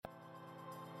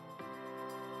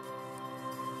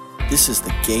This is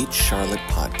the Gate Charlotte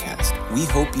Podcast. We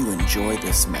hope you enjoy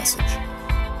this message.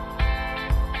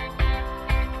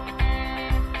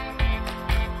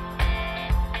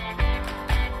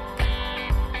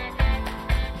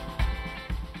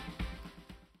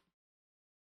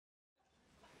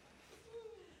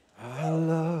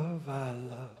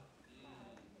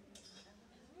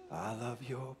 I love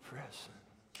your presence.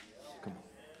 Come on.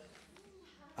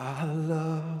 I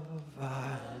love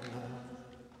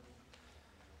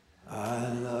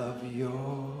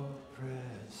your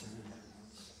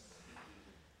presence.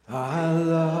 I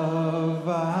love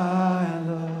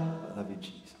you,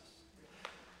 Jesus.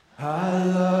 I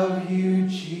love you,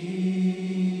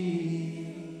 Jesus.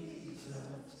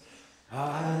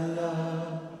 I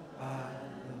love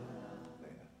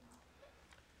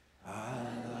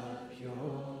your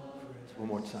presence. One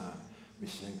more time. We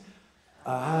sing.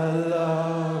 I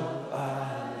love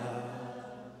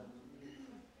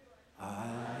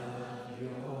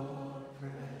your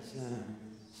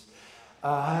presence.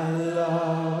 I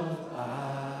love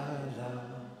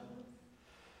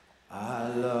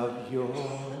your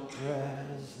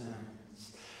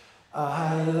presence.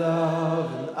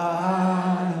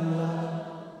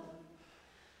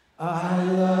 I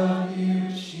love you,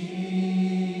 Jesus.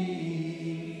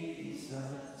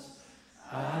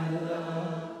 I love you.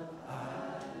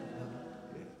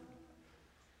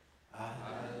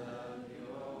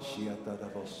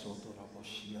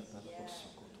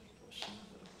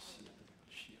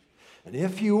 And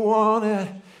if you want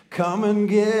it, come and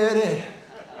get it.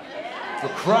 For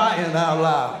crying out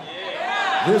loud.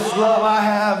 This love I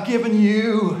have given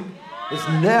you is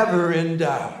never in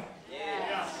doubt.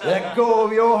 Let go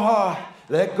of your heart.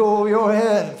 Let go of your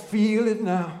head and feel it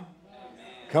now.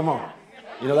 Come on.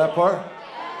 You know that part?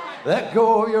 Let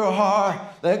go of your heart.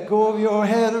 Let go of your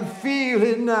head and feel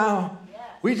it now.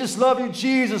 We just love you,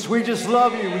 Jesus. We just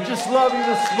love you. We just love you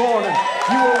this morning.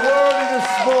 You are worthy this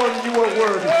morning. You are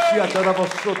worthy.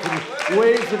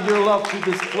 Waves of your love through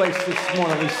this place this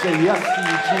morning. We say yes to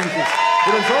you, Jesus.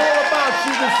 It is all about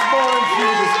you this morning,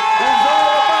 Jesus. It is all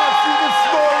about you this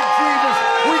morning, Jesus.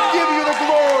 We give you the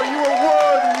glory. You are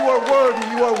worthy. You are worthy.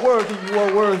 You are worthy. You are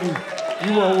worthy.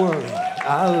 You are worthy.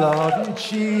 I love you,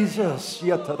 Jesus.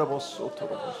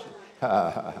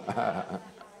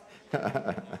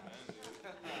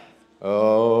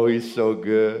 Oh, he's so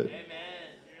good. Amen.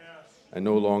 I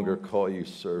no longer call you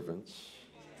servants.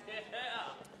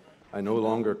 I no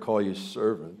longer call you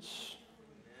servants.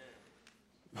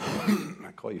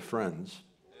 I call you friends.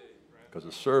 Because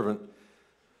a servant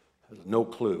has no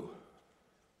clue.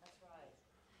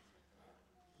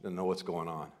 Doesn't know what's going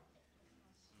on.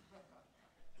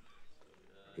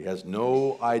 He has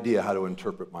no idea how to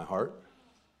interpret my heart.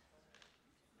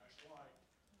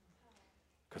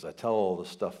 Because I tell all the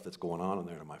stuff that's going on in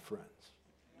there to my friends.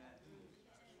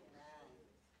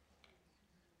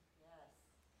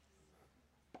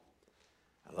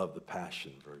 I love the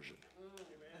Passion version.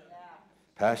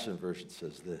 Passion version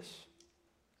says this.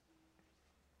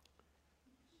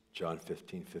 John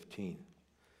 15:15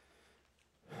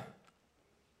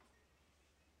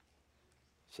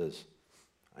 says,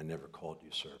 I never called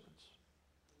you servants.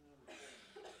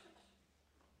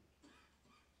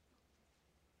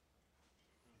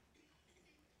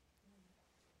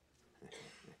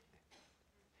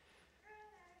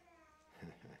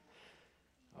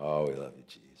 Oh, we love you,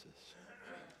 Jesus.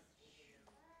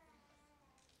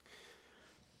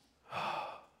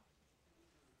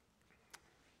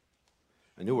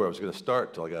 I knew where I was going to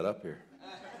start till I got up here.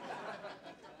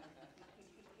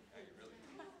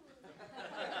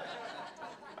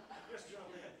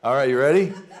 All right, you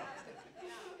ready?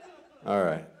 All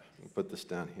right, I'll put this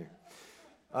down here.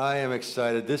 I am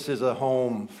excited. This is a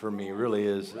home for me, really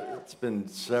is. It's been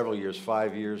several years,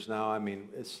 5 years now. I mean,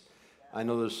 I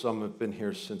know there's some have been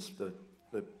here since the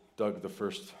dug the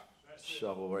first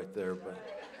shovel right there, but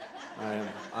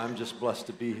I'm just blessed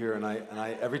to be here, and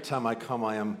I every time I come,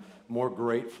 I am more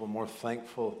grateful, more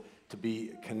thankful to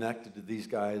be connected to these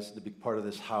guys, to be part of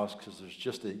this house, because there's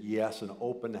just a yes, an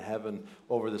open heaven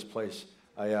over this place.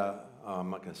 I'm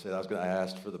not going to say that. I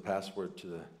asked for the password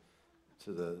to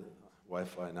the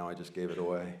Wi-Fi. Now I just gave it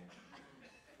away.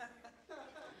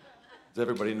 Does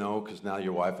everybody know? Because now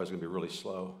your Wi-Fi is going to be really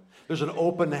slow. There's an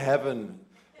open heaven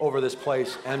over this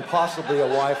place and possibly a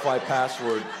Wi-Fi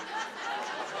password.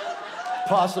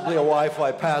 Possibly a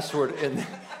Wi-Fi password in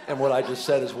what I just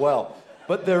said as well.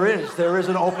 But there is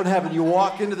an open heaven. You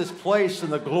walk into this place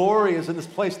and the glory is in this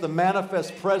place. The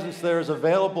manifest presence there is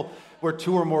available where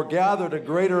two or more gathered, a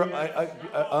greater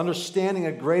understanding,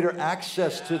 a greater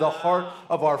access to the heart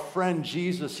of our friend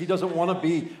Jesus. He doesn't want to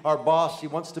be our boss. He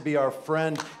wants to be our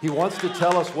friend. He wants to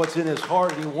tell us what's in his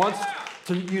heart. He wants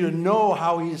you to know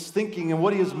how he's thinking and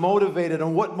what he is motivated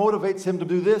and what motivates him to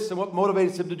do this and what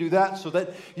motivates him to do that, so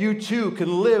that you too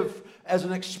can live as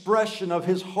an expression of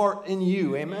his heart in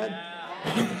you. Amen?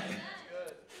 Yeah.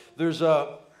 There's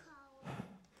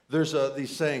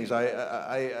these sayings.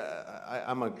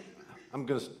 I'm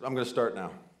gonna start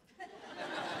now.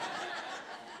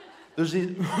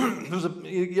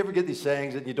 You ever get these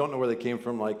sayings and you don't know where they came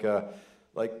from? Like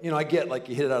I get like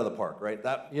you hit it out of the park, right?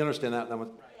 That you understand that?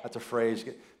 That's a phrase.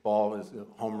 Ball is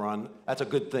home run. That's a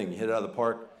good thing. You hit it out of the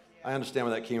park. I understand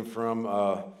where that came from.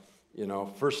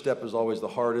 First step is always the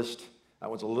hardest.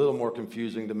 That one's a little more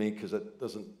confusing to me because it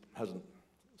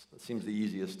seems the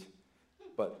easiest,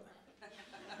 but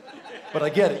I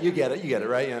get it. You get it,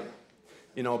 right? Yeah.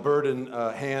 A bird in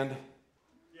hand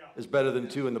is better than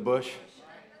two in the bush.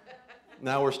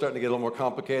 Now we're starting to get a little more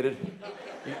complicated.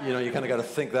 You kind of got to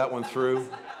think that one through.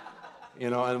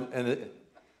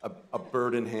 A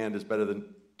bird in hand is better than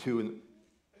two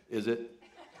is it?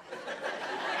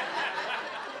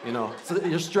 So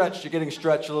you're stretched. You're getting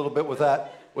stretched a little bit with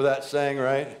that saying,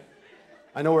 right?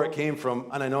 I know where it came from,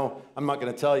 and I know I'm not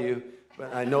going to tell you,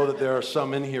 but I know that there are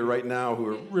some in here right now who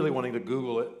are really wanting to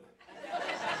Google it.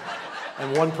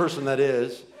 And one person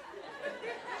that's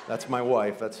my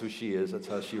wife. That's who she is. That's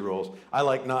how she rolls. I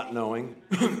like not knowing.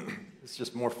 It's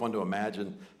just more fun to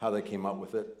imagine how they came up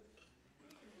with it.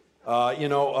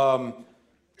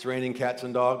 It's raining cats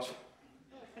and dogs.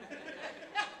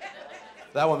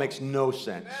 That one makes no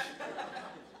sense.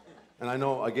 And I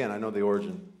know the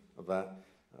origin of that.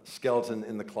 Skeleton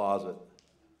in the closet.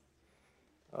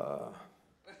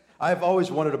 I've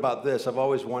always wondered about this. I've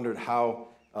always wondered how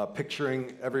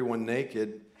picturing everyone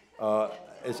naked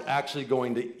is actually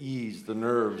going to ease the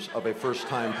nerves of a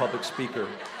first-time public speaker.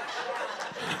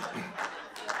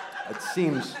 It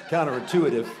seems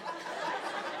counterintuitive,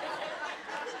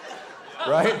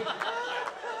 right?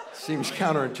 Seems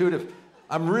counterintuitive.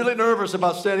 I'm really nervous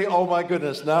about standing. Oh my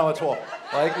goodness, now it's all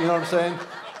like, you know what I'm saying?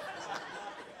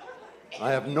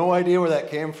 I have no idea where that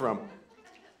came from.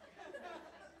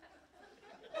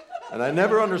 And I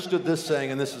never understood this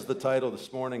saying, and this is the title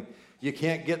this morning. You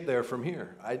can't get there from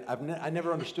here. I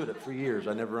never understood it for years.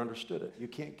 I never understood it. You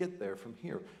can't get there from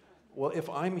here. Well, if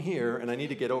I'm here and I need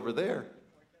to get over there,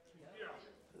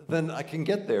 then I can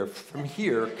get there from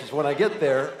here, because when I get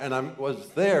there and I was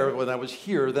there when I was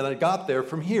here, then I got there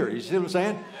from here. You see what I'm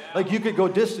saying? Like you could go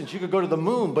distance, you could go to the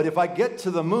moon, but if I get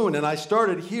to the moon and I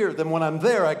started here, then when I'm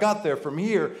there, I got there from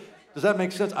here. Does that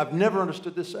make sense? I've never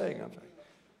understood this saying. I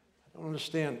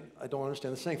don't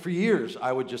understand the saying. For years,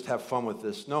 I would just have fun with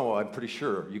this. No, I'm pretty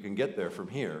sure you can get there from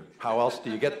here. How else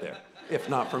do you get there, if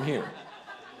not from here?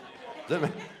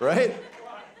 Right?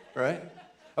 Right?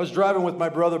 I was driving with my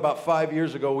brother about 5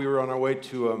 years ago. We were on our way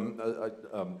to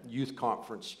a youth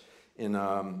conference in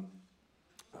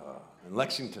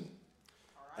Lexington,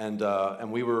 and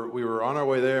we were on our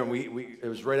way there. And it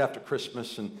was right after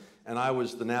Christmas, and I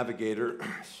was the navigator.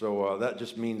 So that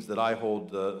just means that I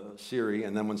hold Siri,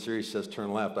 and then when Siri says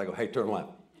turn left, I go, hey, turn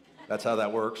left. That's how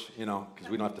that works, because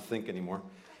we don't have to think anymore.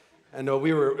 And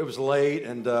it was late,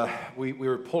 and we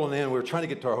were pulling in. We were trying to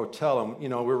get to our hotel, and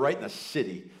we're right in the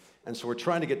city. And so we're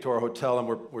trying to get to our hotel, and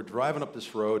we're driving up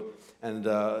this road, and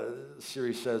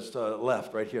Siri says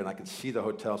left right here, and I can see the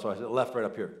hotel. So I said left right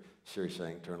up here. Siri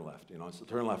saying turn left. It's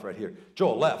turn left right here.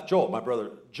 Joel, left. Joel, my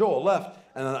brother. Joel, left.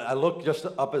 And then I look just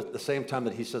up at the same time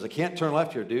that he says, I can't turn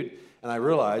left here, dude. And I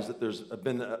realize that there's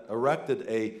been erected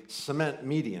a cement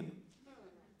median,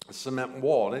 a cement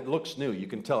wall, and it looks new. You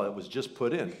can tell it was just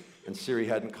put in, and Siri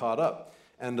hadn't caught up.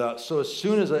 And so as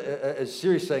soon as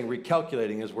Siri's saying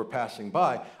recalculating as we're passing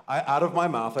by, out of my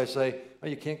mouth I say, oh,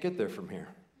 you can't get there from here.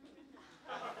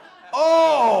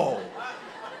 Oh!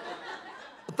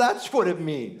 That's what it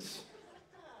means.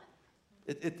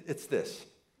 It's this.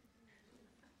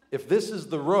 If this is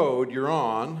the road you're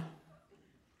on,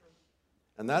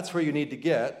 and that's where you need to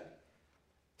get,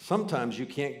 sometimes you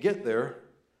can't get there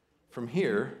from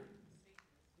here.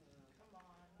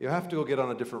 You have to go get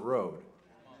on a different road.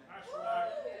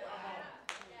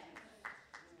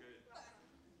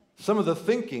 Some of the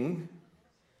thinking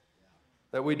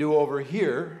that we do over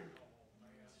here,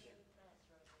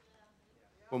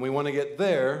 when we want to get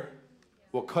there,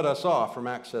 will cut us off from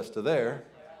access to there.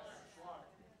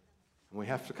 And we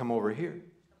have to come over here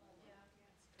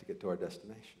to get to our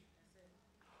destination.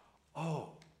 Oh,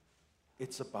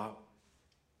 it's about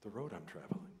the road I'm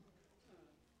traveling.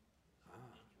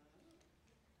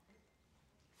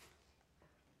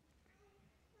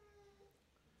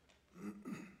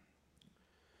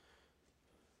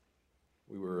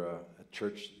 We were at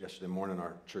church yesterday morning,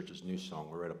 our church's new song.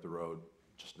 We're right up the road,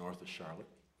 just north of Charlotte.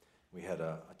 We had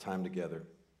a time together,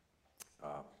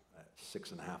 a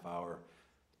 6.5 hour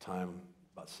time,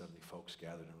 about 70 folks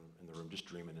gathered in the room, just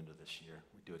dreaming into this year.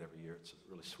 We do it every year. It's a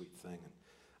really sweet thing. And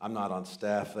I'm not on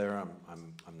staff there.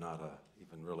 I'm not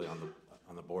even really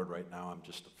on the board right now. I'm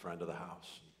just a friend of the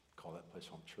house. Call that place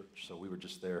home church. So we were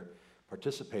just there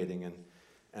participating,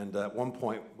 and at one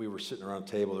point we were sitting around a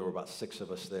table. There were about 6 of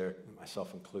us there,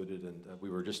 myself included, and we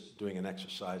were just doing an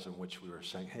exercise in which we were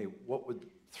saying, hey, what would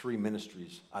 3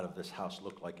 ministries out of this house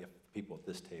look like if people at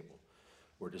this table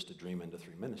were just to dream into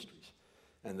 3 ministries?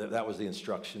 And that was the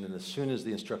instruction. And as soon as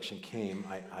the instruction came,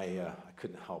 I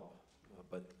couldn't help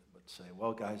but say,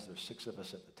 well, guys, there's 6 of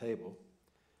us at the table,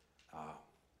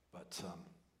 but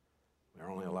we're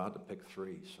only allowed to pick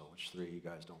 3, so which 3 of you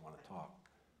guys don't want to talk?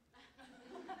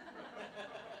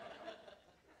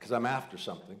 Because I'm after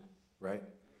something, right?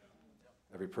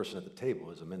 Every person at the table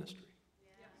is a ministry,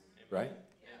 right?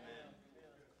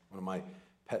 One of my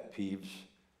pet peeves,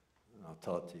 and I'll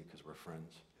tell it to you because we're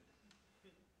friends.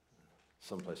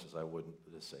 Some places I wouldn't,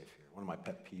 but it's safe here. One of my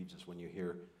pet peeves is when you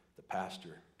hear the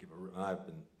pastor give and I've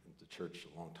been in the church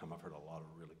a long time, I've heard a lot of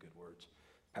really good words.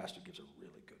 Pastor gives a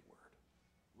really good word,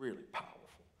 really powerful.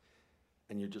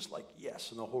 And you're just like, yes,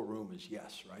 and the whole room is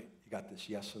yes, right? You got this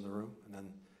yes in the room,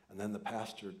 and then the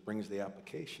pastor brings the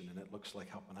application, and it looks like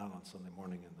helping out on Sunday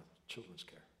morning in the children's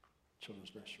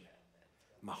nursery.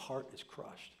 My heart is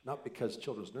crushed, not because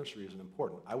children's nursery isn't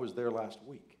important. I was there last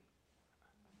week.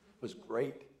 It was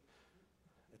great.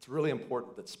 It's really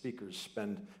important that speakers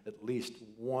spend at least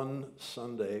one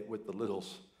Sunday with the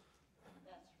littles.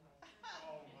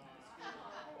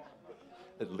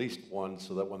 At least one,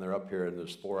 so that when they're up here and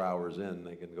there's 4 hours in,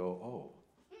 they can go, oh.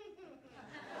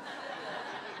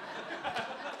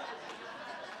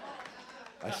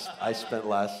 I spent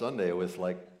last Sunday with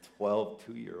like 12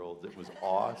 2-year-olds. It was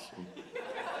awesome.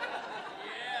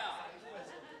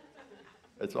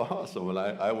 It's awesome. And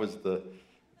I was the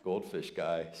goldfish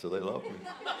guy, so they love me.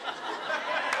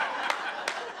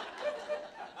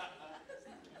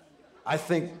 I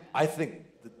think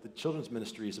that the children's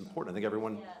ministry is important. I think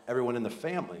everyone in the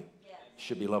family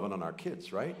should be loving on our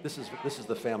kids, right? This is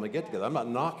the family get-together. I'm not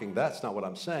knocking. That's not what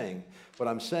I'm saying. What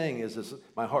I'm saying is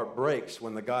my heart breaks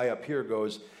when the guy up here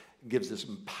gives this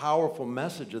powerful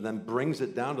message and then brings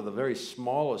it down to the very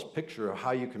smallest picture of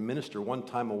how you can minister one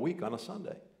time a week on a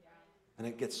Sunday. And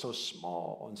it gets so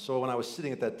small. And so when I was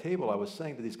sitting at that table, I was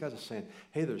saying to these guys, I was saying,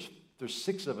 hey, there's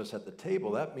 6 of us at the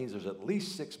table. That means there's at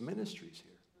least 6 ministries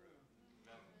here.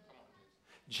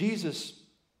 Jesus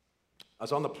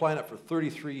was on the planet for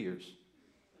 33 years,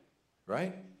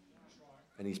 right?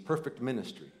 And he's perfect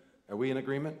ministry. Are we in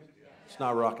agreement? It's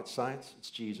not rocket science. It's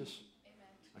Jesus.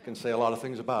 I can say a lot of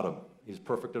things about him. He's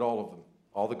perfect at all of them,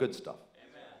 all the good stuff,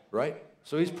 right?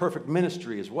 So he's perfect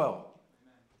ministry as well.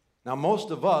 Now, most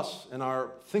of us in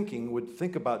our thinking would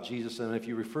think about Jesus, and if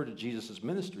you refer to Jesus'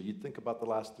 ministry, you'd think about the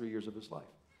last 3 years of his life.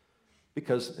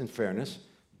 Because, in fairness,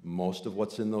 most of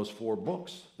what's in those 4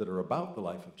 books that are about the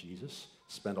life of Jesus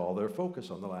spend all their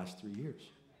focus on the last 3 years,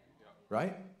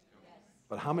 right?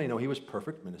 But how many know he was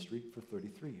perfect ministry for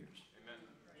 33 years?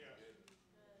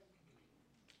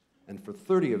 And for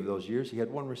 30 of those years, he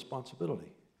had one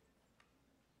responsibility.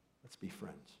 Let's be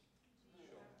friends.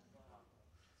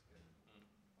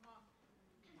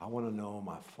 I want to know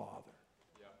my Father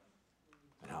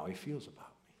and how he feels about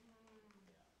me.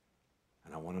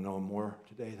 And I want to know him more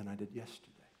today than I did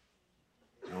yesterday.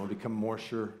 And I want to become more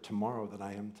sure tomorrow than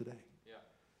I am today.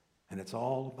 And it's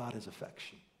all about his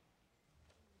affection.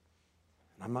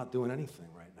 And I'm not doing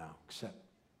anything right now except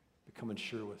becoming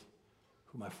sure with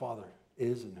who my Father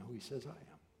is and who he says I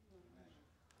am.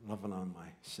 I'm loving on my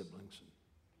siblings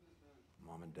and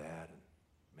mom and dad and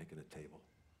making a table.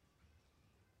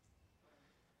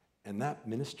 And that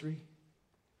ministry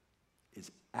is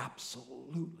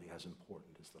absolutely as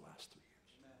important as the last 3 years.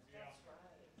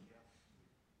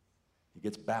 He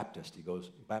gets baptized. He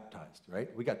goes baptized, right?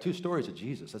 We got 2 stories of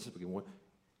Jesus. That's one.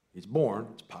 He's born.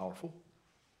 It's powerful.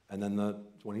 And then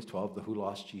when he's 12, the who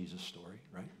lost Jesus story,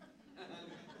 right?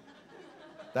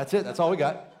 That's it. That's all we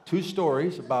got. 2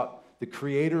 stories about the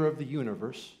creator of the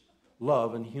universe,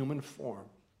 love in human form.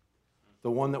 The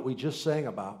one that we just sang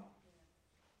about.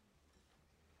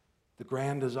 The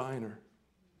grand designer,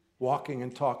 walking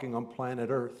and talking on planet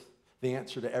Earth, the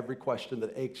answer to every question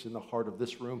that aches in the heart of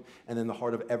this room and in the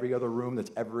heart of every other room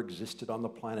that's ever existed on the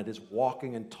planet is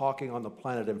walking and talking on the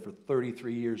planet. And for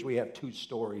 33 years, we have 2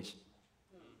 stories.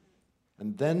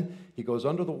 And then he goes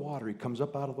under the water. He comes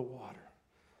up out of the water,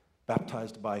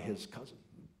 baptized by his cousin.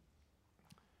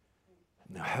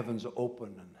 And the heavens open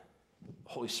and the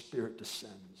Holy Spirit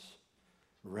descends,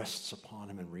 rests upon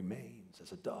him and remains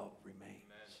as a dove remains.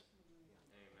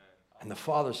 And the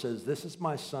Father says, this is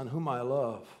my Son whom I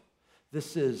love.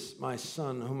 This is my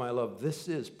Son whom I love. This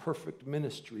is perfect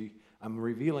ministry. I'm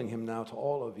revealing him now to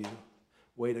all of you.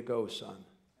 Way to go, son.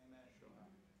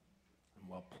 I'm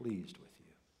well pleased with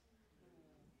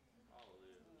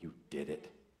you. You did it.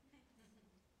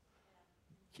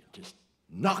 You just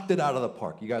knocked it out of the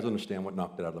park. You guys understand what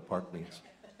knocked it out of the park means?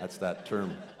 That's that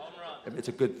term. It's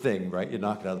a good thing, right? You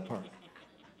knocked it out of the park.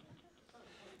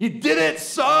 You did it,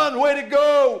 son. Way to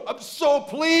go. I'm so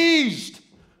pleased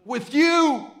with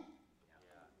you.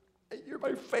 You're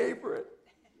my favorite.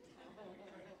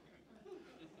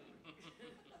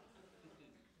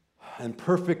 And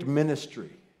perfect ministry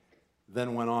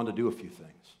then went on to do a few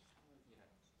things.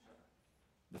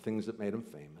 The things that made him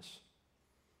famous.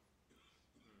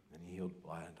 And he healed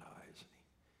blind eyes. And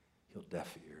he healed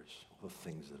deaf ears. All the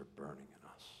things that are burning in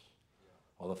us.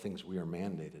 All the things we are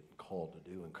mandated and called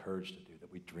to do, encouraged to do,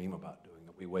 that we dream about doing,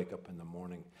 that we wake up in the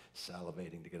morning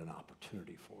salivating to get an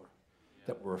opportunity for,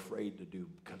 that we're afraid to do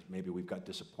because maybe we've got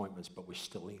disappointments, but we're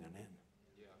still leaning in.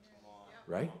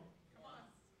 Right?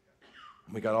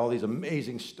 And we got all these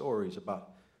amazing stories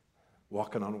about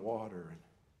walking on water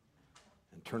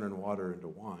and turning water into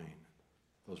wine.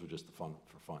 Those were just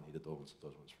for fun. He did those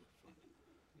ones for fun.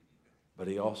 But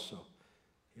he also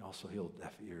healed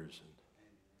deaf ears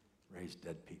and raised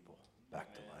dead people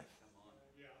back to life.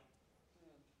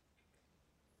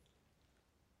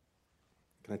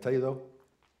 Can I tell you, though?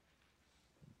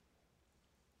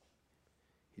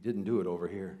 He didn't do it over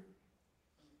here.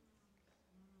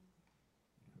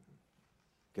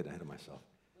 Getting ahead of myself.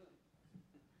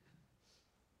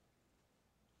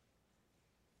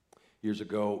 Years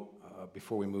ago,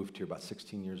 before we moved here, about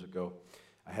 16 years ago,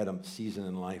 I had a season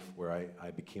in life where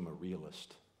I became a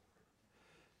realist.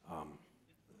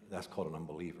 That's called an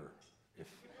unbeliever.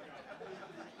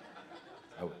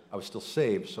 I was still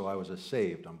saved, so I was a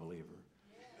saved unbeliever.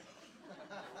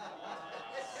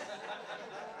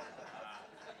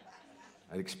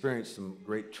 I'd experienced some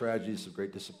great tragedies, some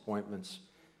great disappointments,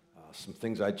 some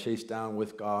things I'd chased down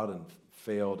with God and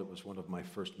failed. It was one of my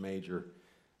first major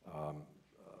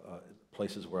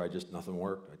places where nothing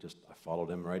worked. I followed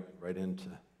him right into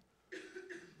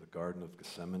the Garden of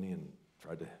Gethsemane and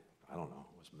tried to, I don't know,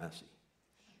 it was messy.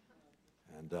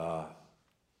 And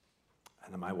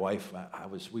my wife,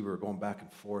 we were going back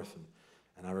and forth,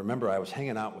 and I remember I was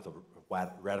hanging out with a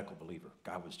radical believer.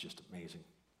 God was just amazing.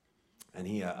 And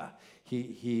he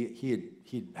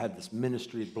had this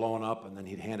ministry blown up, and then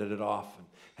he'd handed it off,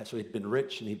 and so he'd been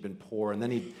rich and he'd been poor, and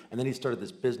then he started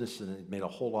this business and he'd made a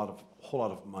whole lot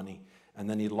of money, and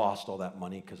then he lost all that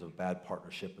money because of a bad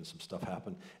partnership and some stuff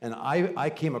happened. And I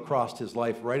came across his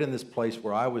life right in this place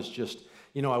where I was just,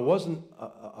 I wasn't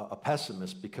a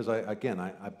pessimist because I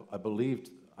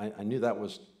believed, I knew that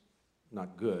was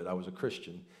not good. I was a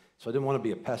Christian, so I didn't want to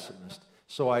be a pessimist.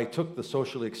 So I took the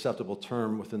socially acceptable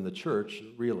term within the church,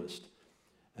 realist,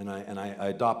 and I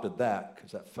adopted that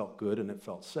because that felt good and it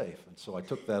felt safe. And so I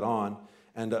took that on,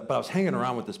 but I was hanging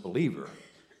around with this believer,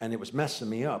 and it was messing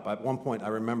me up. At one point, I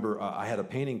remember I had a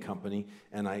painting company,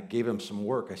 and I gave him some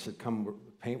work. I said, come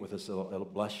paint with us, it'll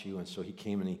bless you. And so he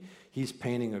came, and he's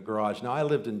painting a garage. Now, I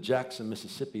lived in Jackson,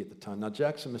 Mississippi at the time. Now,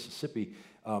 Jackson, Mississippi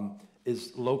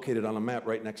is located on a map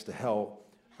right next to hell.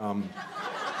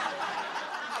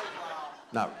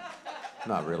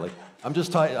 Not really. I'm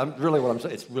really what I'm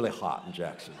saying. It's really hot in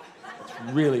Jackson. It's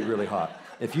really, really hot.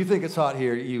 If you think it's hot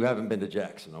here, you haven't been to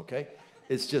Jackson, okay?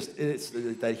 It's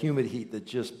that humid heat that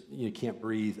just, you can't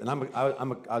breathe. And I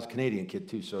was a Canadian kid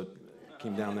too, so I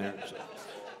came down there.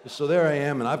 So there I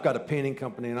am, and I've got a painting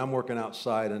company, and I'm working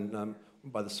outside, and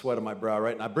by the sweat of my brow,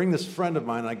 right? And I bring this friend of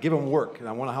mine, and I give him work, and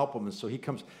I want to help him. And so he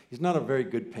comes. He's not a very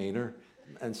good painter.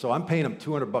 And so I'm paying him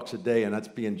 $200 a day, and that's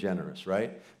being generous,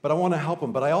 right? But I want to help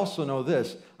him. But I also know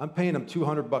this. I'm paying him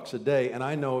 $200 a day, and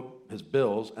I know his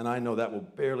bills, and I know that will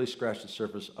barely scratch the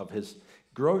surface of his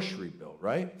grocery bill,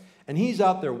 right? And he's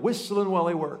out there whistling while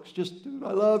he works. Just, dude,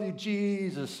 I love you,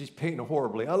 Jesus. He's painting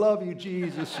horribly. I love you,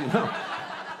 Jesus, You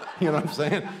know what I'm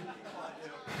saying?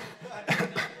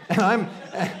 And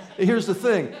here's the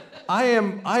thing. I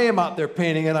am out there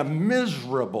painting, and I'm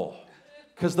miserable.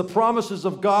 Because the promises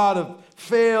of God have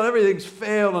failed, everything's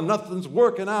failed, and nothing's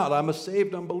working out. I'm a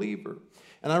saved unbeliever.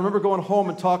 And I remember going home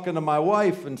and talking to my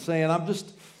wife and saying, I'm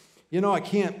just,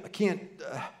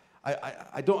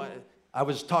 I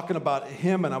was talking about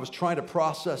him, and I was trying to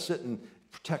process it and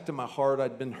protecting my heart.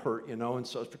 I'd been hurt, and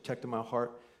so I was protecting my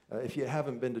heart. If you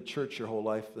haven't been to church your whole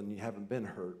life, then you haven't been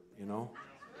hurt,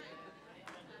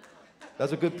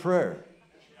 That's a good prayer.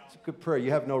 good prayer.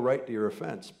 You have no right to your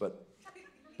offense, but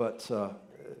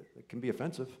it can be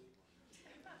offensive.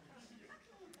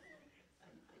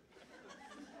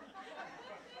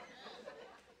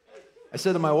 I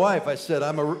said to my wife, I said,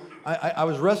 I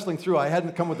was wrestling through. I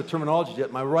hadn't come with the terminology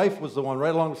yet. My wife was the one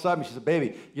right alongside me. She said,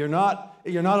 baby, you're not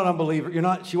an unbeliever.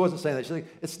 She wasn't saying that. She's like,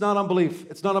 it's not unbelief.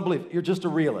 It's not unbelief. You're just a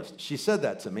realist. She said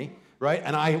that to me, right?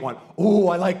 And I went, ooh,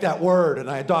 I like that word. And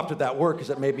I adopted that word because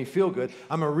it made me feel good.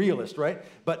 I'm a realist, right?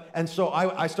 And so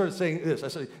I started saying this. I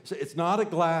said, it's not a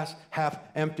glass half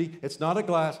empty. It's not a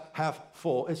glass half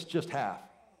full. It's just half,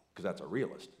 because that's a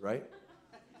realist, right?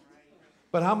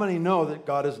 But how many know that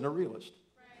God isn't a realist?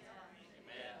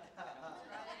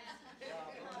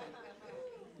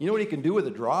 You know what he can do with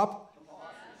a drop?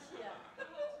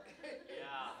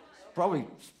 Probably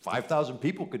 5,000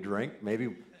 people could drink, maybe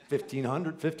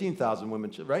 1,500, 15,000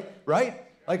 women, right? Right?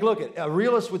 Like, look, a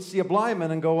realist would see a blind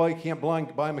man and go, well, you can't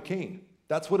buy him a cane.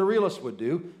 That's what a realist would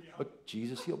do. But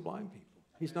Jesus healed blind people.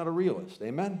 He's not a realist.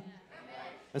 Amen?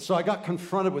 And so I got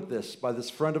confronted with this by this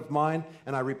friend of mine,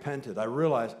 and I repented. I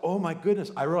realized, oh my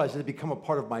goodness, I realized it had become a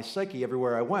part of my psyche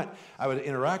everywhere I went. I would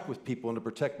interact with people, and to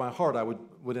protect my heart, I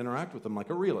would interact with them like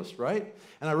a realist, right?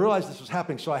 And I realized this was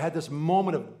happening, so I had this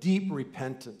moment of deep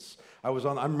repentance. I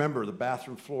remember the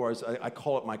bathroom floor. I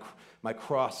call it my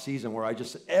cross season, where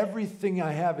everything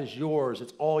I have is yours.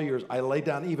 It's all yours. I lay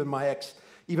down even my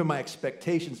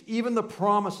expectations, even the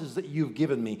promises that you've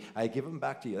given me, I give them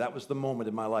back to you. That was the moment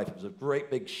in my life. It was a great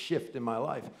big shift in my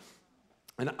life.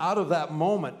 And out of that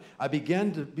moment, I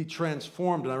began to be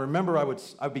transformed. And I remember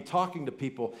I'd be talking to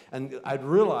people, and I'd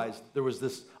realized there was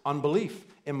this unbelief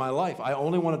in my life. I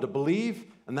only wanted to believe,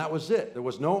 and that was it. There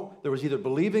was either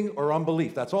believing or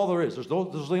unbelief. That's all there is. Those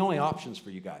are the only options for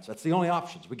you guys. That's the only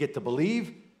options. We get to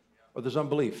believe, or there's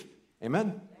unbelief.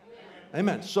 Amen?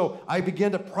 Amen. So I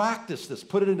began to practice this,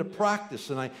 put it into practice,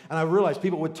 and I realized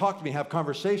people would talk to me, have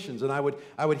conversations, and I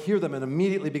would hear them and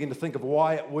immediately begin to think of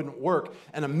why it wouldn't work,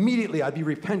 and immediately I'd be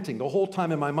repenting the whole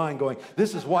time in my mind, going,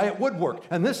 this is why it would work,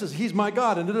 and he's my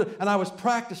God, and I was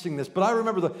practicing this. But I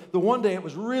remember the one day it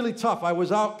was really tough. I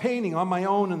was out painting on my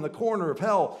own in the corner of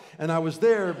hell, and I was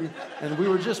there, and we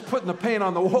were just putting the paint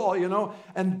on the wall,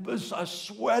 and I was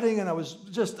sweating, and I was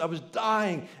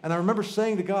dying, and I remember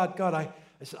saying to God, I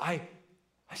said,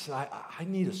 I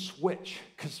need a switch,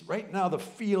 because right now the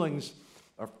feelings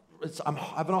I'm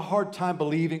having a hard time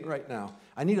believing right now.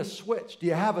 I need a switch. Do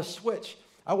you have a switch?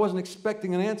 I wasn't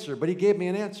expecting an answer, but he gave me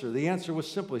an answer. The answer was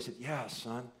simple. He said, yeah,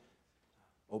 son,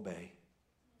 obey.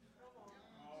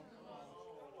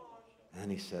 And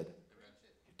he said,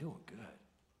 you're doing good.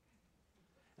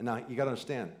 And now you got to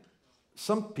understand,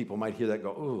 some people might hear that and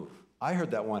go, ooh, I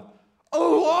heard that one.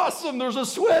 Oh, awesome, there's a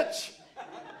switch.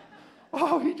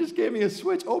 Oh, he just gave me a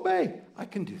switch. Obey. I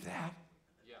can do that.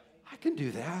 Yeah. I can do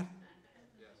that.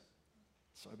 Yes.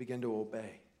 So I began to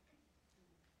obey.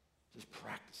 Just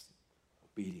practiced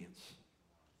obedience.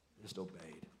 Just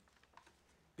obeyed.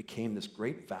 Became this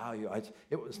great value.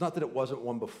 It's not that it wasn't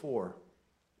one before.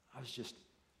 I was just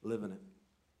living it.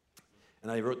 And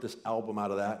I wrote this album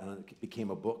out of that, and it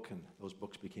became a book, and those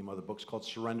books became other books called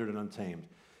Surrendered and Untamed.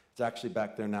 It's actually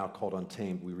back there now called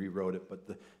Untamed. We rewrote it. But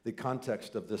the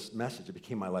context of this message, it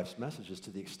became my life's message, is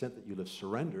to the extent that you live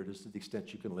surrendered is to the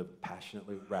extent you can live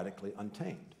passionately, radically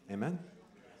untamed. Amen?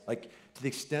 Like, to the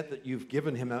extent that you've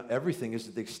given him everything is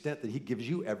to the extent that he gives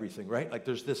you everything, right? Like,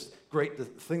 there's this great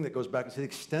thing that goes back to the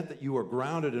extent that you are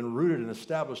grounded and rooted and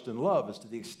established in love is to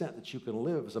the extent that you can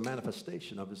live as a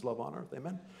manifestation of his love on earth.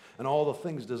 Amen? And all the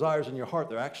things, desires in your heart,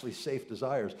 they're actually safe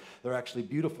desires. They're actually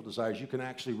beautiful desires. You can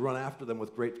actually run after them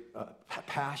with great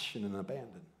passion and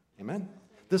abandon. Amen?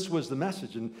 This was the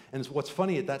message, and what's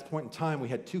funny, at that point in time, we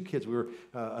had two kids.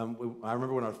 I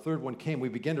remember when our third one came, we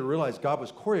began to realize God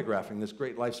was choreographing this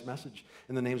great life's message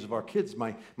in the names of our kids.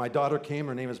 My daughter came,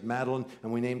 her name is Madeline,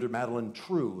 and we named her Madeline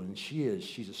True, and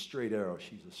she's a straight arrow,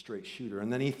 she's a straight shooter.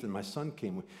 And then Ethan, my son,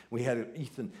 came. We had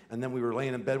Ethan, and then we were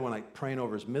laying in bed one night praying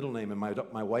over his middle name, and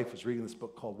my wife was reading this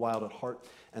book called Wild at Heart,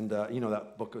 and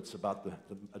that book, it's about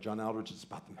the John Eldredge, it's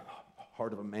about the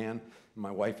heart of a man. And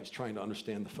my wife is trying to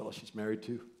understand the fellow she's married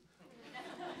to.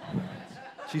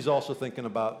 She's also thinking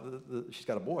about, she's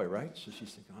got a boy, right? So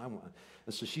she's thinking, I want.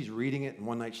 And so she's reading it, and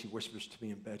one night she whispers to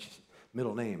me in bed, she said,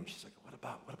 middle name. She's like, what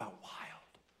about Wild?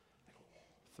 I go,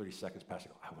 30 seconds past, I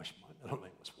go, I wish my middle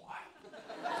name was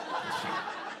Wild.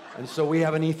 And so we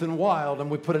have an Ethan Wild, and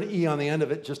we put an E on the end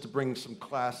of it just to bring some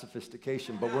class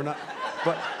sophistication, but we're not,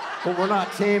 But we're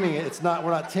not taming it.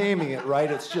 We're not taming it, right?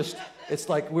 It's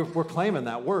like we're claiming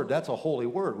that word. That's a holy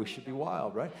word. We should be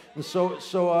wild, right? And so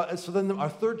then our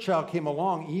third child came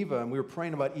along, Eva, and we were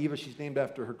praying about Eva. She's named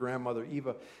after her grandmother,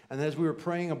 Eva. And as we were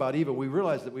praying about Eva, we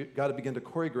realized that we've got to begin to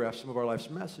choreograph some of our life's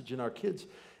message in our kids,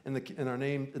 in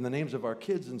the names of our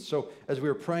kids. And so as we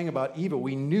were praying about Eva,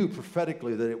 we knew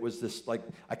prophetically that it was this, like,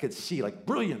 I could see, like,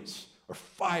 brilliance or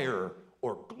fire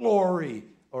or glory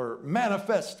or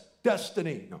manifest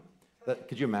destiny. No.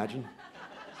 Could you imagine?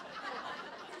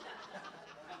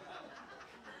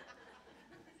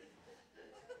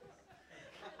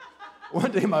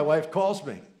 One day my wife calls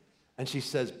me and she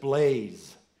says,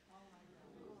 Blaze.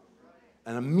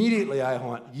 And immediately I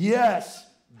went, yes,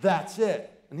 that's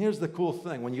it. And here's the cool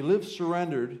thing. When you live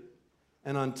surrendered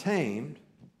and untamed,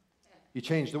 you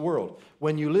change the world.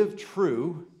 When you live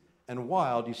true and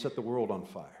wild, you set the world on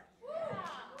fire.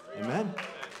 Amen?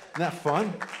 Isn't that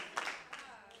fun?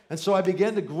 And so I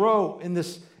began to grow in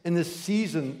this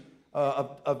season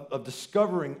of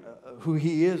discovering who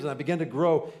he is, and I began to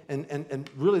grow, and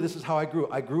really this is how I grew.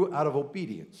 I grew out of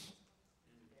obedience.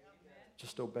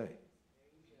 Just obey.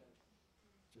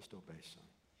 Just obey, son.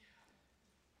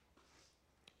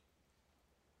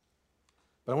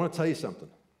 But I want to tell you something.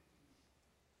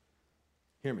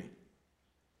 Hear me.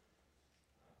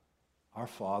 Our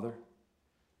Father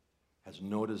has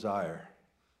no desire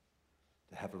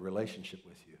to have a relationship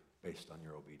with you based on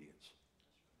your obedience.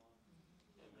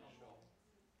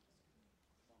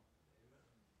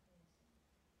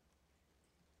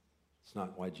 It's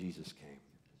not why Jesus came.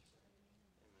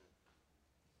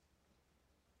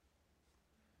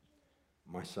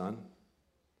 My son,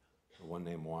 the one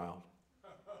named Wild,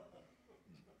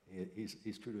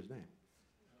 he's true to his name.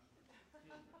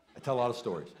 I tell a lot of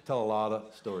stories. I tell a lot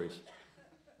of stories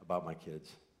about my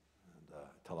kids. And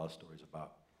I tell a lot of stories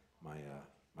about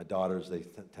my daughters. They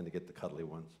tend to get the cuddly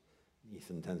ones.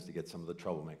 Ethan tends to get some of the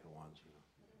troublemaker ones. You know.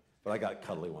 But I got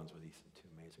cuddly ones with Ethan, too.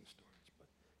 Amazing stories. But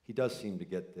he does seem to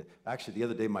get Actually, the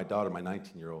other day, my daughter, my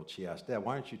 19-year-old, she asked, Dad,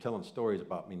 why aren't you telling stories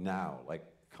about me now? Like,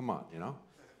 come on, you know?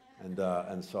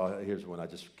 And so here's one I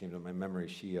just came to my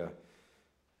memory.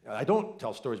 I don't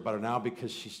tell stories about her now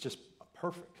because she's just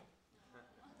perfect.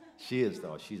 She is,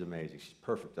 though. She's amazing. She's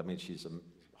perfect. I mean, she's a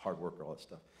hard worker, all that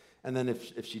stuff. And then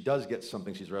if she does get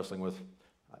something she's wrestling with,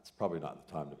 it's probably not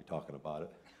the time to be talking about it.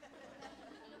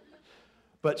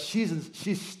 But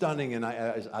she's stunning, and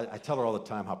I tell her all the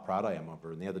time how proud I am of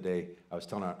her. And the other day, I was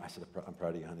telling her, I said, I'm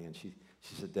proud of you, honey. And she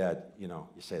said, Dad, you know,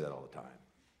 you say that all the time.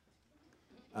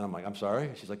 And I'm like, I'm sorry?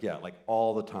 She's like, yeah, like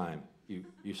all the time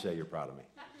you say you're proud of me.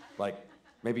 Like,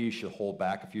 maybe you should hold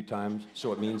back a few times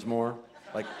so it means more.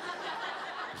 Like,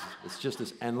 it's just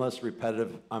this endless,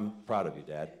 repetitive, I'm proud of you,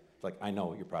 Dad. It's like, I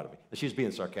know you're proud of me. And she was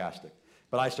being sarcastic.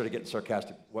 But I started getting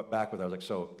sarcastic back with her. I was like,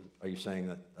 so are you saying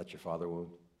that that's your father wound?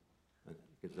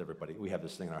 Because we have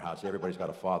this thing in our house. Everybody's got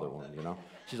a father wound, you know?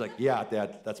 She's like, yeah,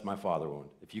 Dad, that's my father wound.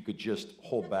 If you could just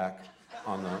hold back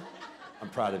on the, I'm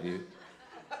proud of you.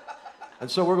 And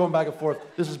so we're going back and forth.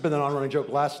 This has been an on-running joke.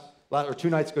 Or 2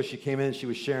 nights ago, she came in. She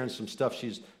was sharing some stuff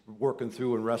she's working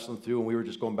through and wrestling through, and we were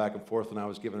just going back and forth, and I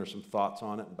was giving her some thoughts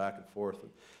on it and back and forth.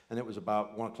 And it was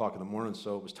about 1 o'clock in the morning,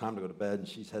 so it was time to go to bed, and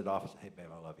she's headed off and said, hey, babe,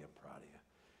 I love you. I'm proud of you.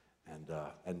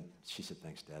 And she said,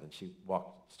 thanks, Dad. And she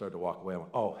started to walk away. I went,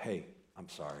 oh, hey, I'm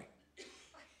sorry.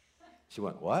 She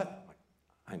went, what? I'm like,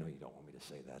 I know you don't want me to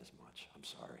say that as much. I'm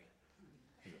sorry.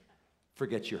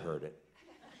 Forget you heard it.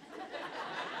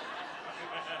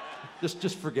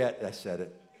 Just forget I said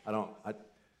it.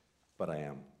 But I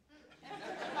am.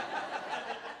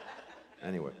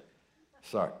 Anyway,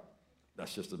 sorry.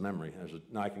 That's just a memory.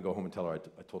 Now I can go home and tell her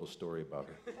I told a story about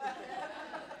her.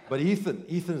 But Ethan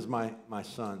is my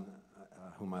son,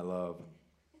 whom I love.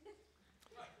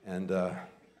 And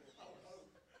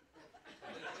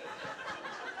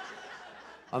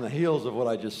on the heels of what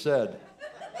I just said,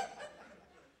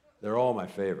 they're all my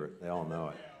favorite. They all know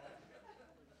it.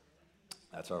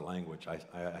 That's our language. I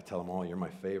tell them all, you're my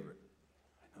favorite.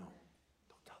 I know.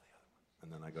 Don't tell the other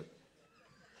one. And then I go,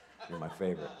 you're my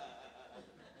favorite.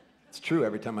 It's true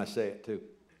every time I say it, too.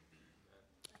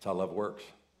 That's how love works.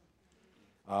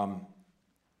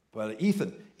 But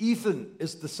Ethan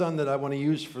is the son that I want to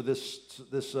use for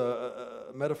this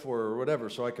metaphor or whatever,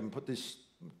 so I can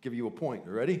give you a point.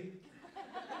 You ready?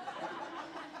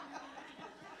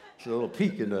 It's a little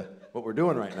peek into what we're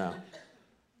doing right now.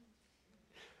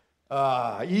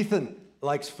 Ethan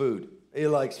likes food. He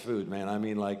likes food, man. I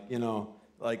mean,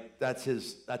 that's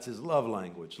his love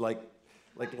language. Like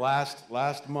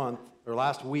last month or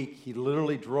last week, he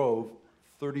literally drove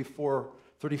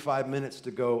 35 minutes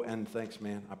to go, and thanks,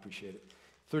 man, I appreciate it.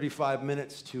 35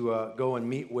 minutes to go and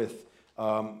meet with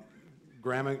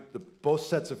both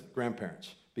sets of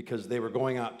grandparents because they were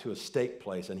going out to a steak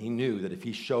place, and he knew that if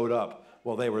he showed up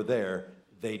while they were there,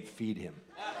 they'd feed him.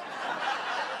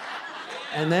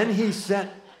 And then he's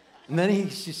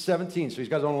 17, so he's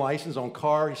got his own license, own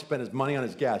car. He spent his money on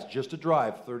his gas just to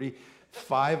drive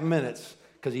 35 minutes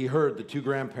because he heard the two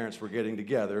grandparents were getting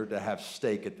together to have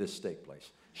steak at this steak place.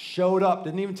 Showed up,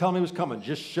 didn't even tell me he was coming,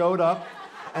 just showed up,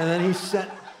 and then he sent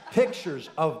pictures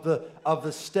of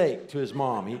the steak to his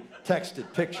mom. He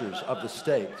texted pictures of the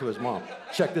steak to his mom.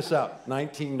 Check this out,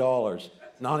 $19.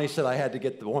 Nani said I had to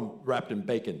get the one wrapped in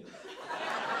bacon.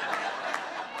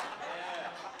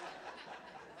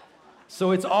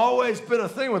 So it's always been a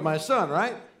thing with my son,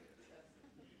 right?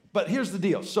 But here's the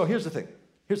deal. So here's the thing.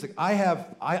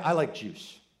 I like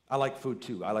juice. I like food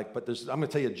too. I'm going to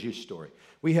tell you a juice story.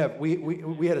 We had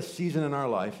a season in our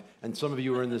life, and some of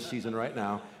you are in this season right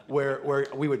now, where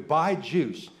we would buy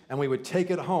juice and we would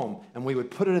take it home and we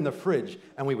would put it in the fridge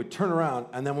and we would turn around,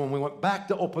 and then when we went back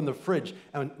to open the fridge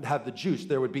and have the juice,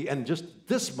 there would be just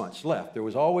this much left. There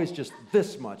was always just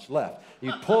this much left.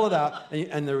 You'd pull it out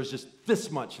and there was just this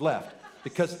much left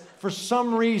because for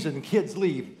some reason kids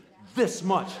leave this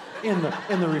much in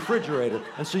the refrigerator,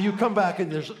 and so you come back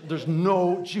and there's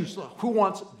no juice. Who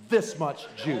wants this much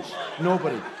juice?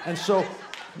 Nobody. And so,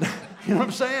 you know what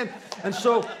I'm saying? And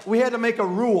so we had to make a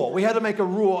rule.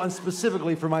 And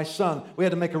specifically for my son, we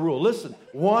had to make a rule. Listen,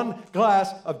 1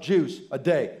 glass of juice a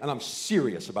day, and I'm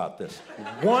serious about this.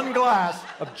 1 glass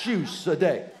of juice a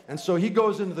day. And so he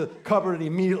goes into the cupboard and he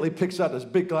immediately picks out this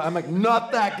big glass. I'm like,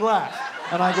 not that glass.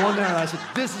 And I go in there and I said,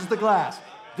 this is the glass.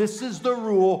 This is the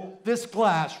rule. This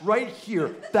glass right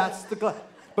here, that's the glass.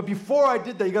 But before I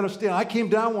did that, you got to understand, I came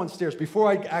down one stairs.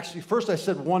 First I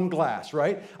said 1 glass,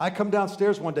 right? I come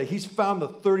downstairs one day. He's found the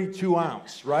 32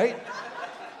 ounce, right?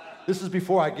 This is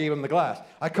before I gave him the glass.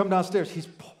 I come downstairs. He's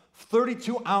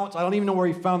 32 ounce. I don't even know where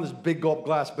he found this big gulp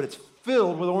glass, but it's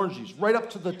filled with orange juice, right up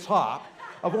to the top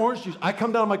of orange juice. I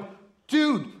come down, I'm like,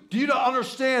 dude, do you not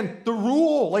understand the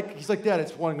rule? He's like, Dad,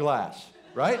 it's 1 glass,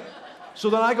 right? So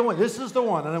then I go in, this is the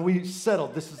one, and then we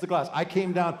settled, this is the glass. I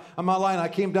came down, I'm not lying, I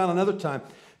came down another time.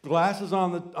 The glass is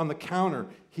on the counter.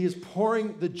 He is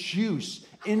pouring the juice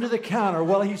into the counter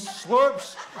while he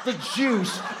slurps the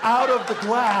juice out of the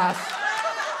glass.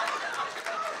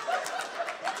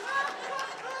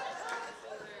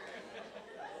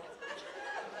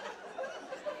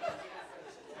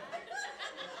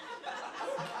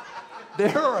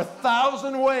 There are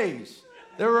 1,000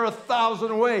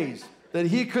 ways. That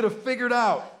he could have figured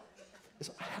out. It's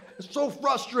so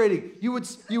frustrating. He'd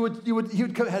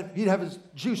have his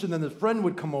juice, and then his friend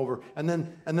would come over, and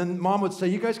then Mom would say,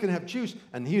 "You guys can have juice,"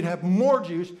 and he'd have more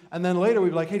juice, and then later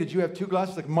we'd be like, "Hey, did you have 2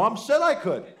 glasses?" Like, Mom said I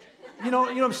could. You know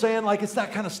what I'm saying? It's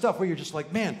that kind of stuff where you're just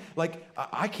like, man,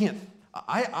 I can't.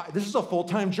 This is a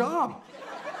full-time job.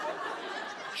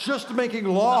 Just making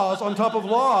laws on top of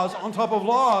laws on top of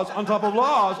laws on top of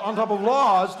laws on top of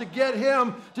laws to get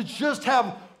him to just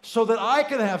have. So that I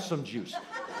can have some juice.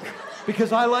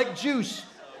 Because I like juice.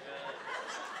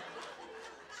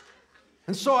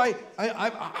 And so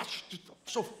I'm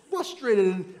so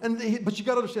frustrated. But you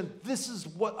got to understand, this is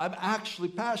what I'm actually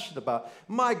passionate about.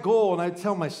 My goal, and I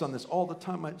tell my son this all the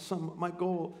time, my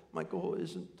goal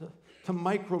isn't to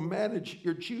micromanage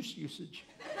your juice usage.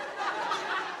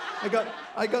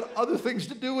 I got other things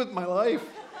to do with my life.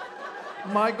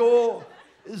 My goal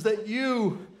is that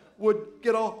you would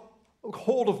get a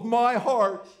hold of my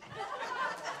heart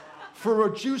for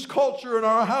a juice culture in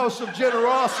our house of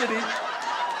generosity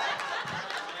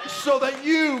so that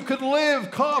you could live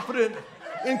confident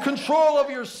in control of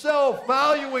yourself,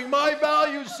 valuing my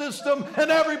value system,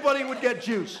 and everybody would get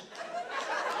juice.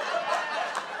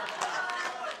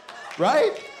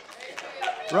 Right?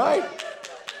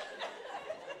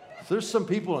 There's some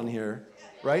people in here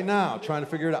right now trying to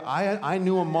figure it out. I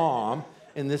knew a mom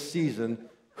in this season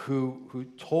who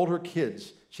told her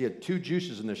kids, she had 2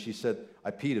 juices in there, she said, I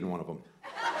peed in one of them.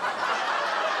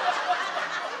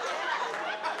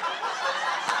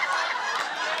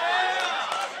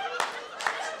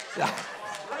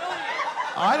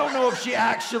 I don't know if she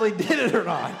actually did it or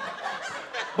not,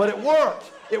 but it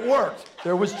worked.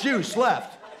 There was juice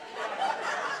left.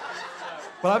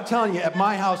 But I'm telling you, at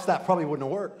my house, that probably wouldn't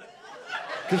have worked.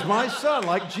 Because my son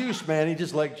liked juice, man. He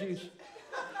just liked juice.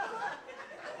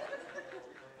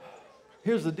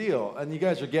 Here's the deal, and you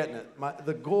guys are getting it.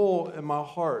 The goal in my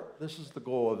heart, this is the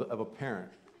goal of a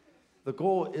parent. The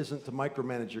goal isn't to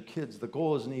micromanage your kids. The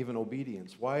goal isn't even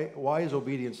obedience. Why is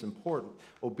obedience important?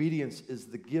 Obedience is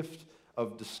the gift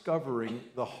of discovering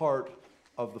the heart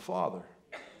of the Father.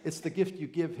 It's the gift you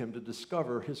give him to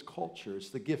discover his culture. It's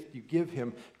the gift you give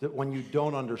him that when you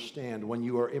don't understand, when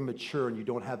you are immature and you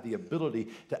don't have the ability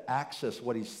to access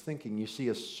what he's thinking. You see,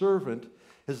 a servant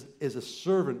is a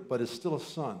servant, but is still a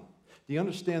son. Do you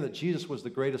understand that Jesus was the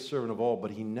greatest servant of all,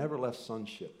 but he never left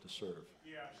sonship to serve?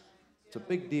 Yes. It's a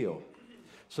big deal.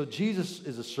 So Jesus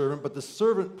is a servant, but the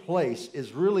servant place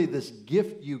is really this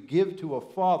gift you give to a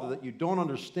father that you don't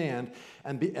understand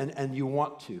and you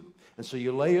want to. And so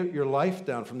you lay your life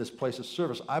down from this place of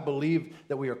service. I believe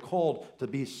that we are called to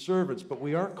be servants, but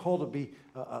we aren't called to be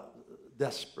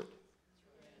desperate.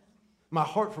 My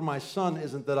heart for my son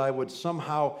isn't that I would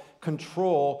somehow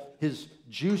control his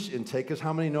juice intake, because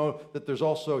how many know that there's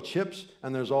also chips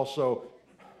and there's also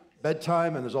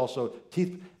bedtime and there's also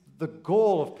teeth? The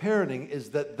goal of parenting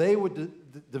is that they would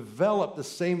develop the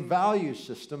same value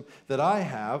system that I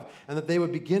have, and that they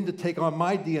would begin to take on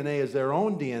my DNA as their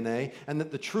own DNA, and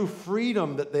that the true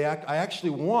freedom that I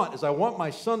actually want is I want my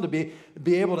son to be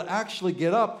able to actually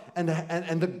get up, and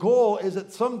the goal is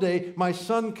that someday my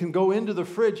son can go into the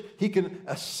fridge, he can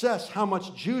assess how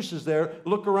much juice is there,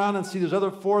 look around and see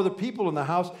there's four other people in the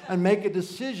house, and make a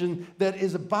decision that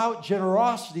is about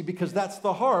generosity, because that's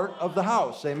the heart of the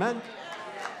house. Amen?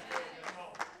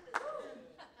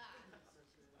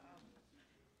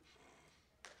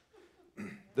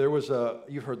 There was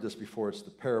you've heard this before, it's the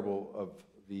parable of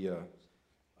the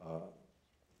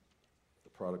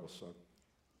prodigal son.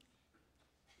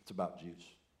 It's about juice.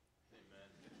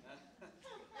 Amen.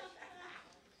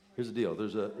 Here's the deal.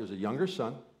 There's a younger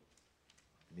son,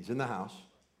 and he's in the house,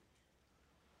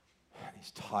 and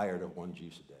he's tired of one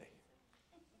juice a day.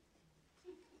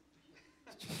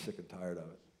 He's just sick and tired of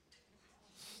it.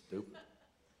 Stupid.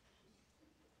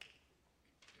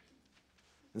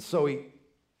 And so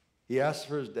he asks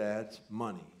for his dad's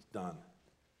money. He's done.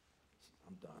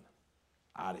 I'm done.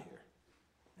 Out of here.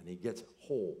 And he gets a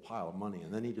whole pile of money.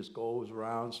 And then he just goes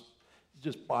around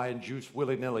just buying juice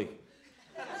willy-nilly.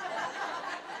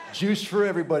 Juice for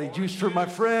everybody. Juice for my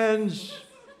friends.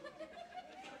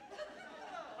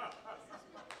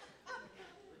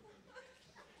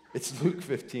 It's Luke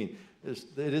 15.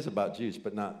 It is about juice,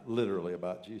 but not literally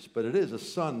about juice. But it is a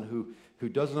son who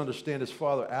doesn't understand his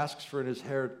father, asks for his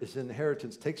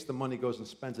inheritance, takes the money, goes and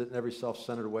spends it in every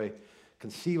self-centered way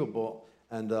conceivable,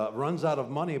 and runs out of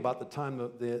money about the time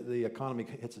the economy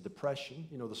hits a depression.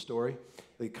 You know the story.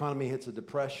 The economy hits a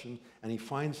depression, and he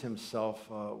finds himself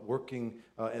working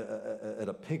at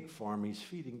a pig farm. He's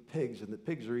feeding pigs, and the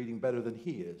pigs are eating better than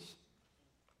he is.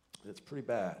 It's pretty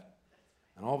bad.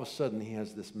 And all of a sudden, he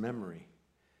has this memory.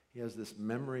 He has this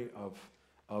memory of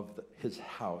his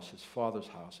house, his father's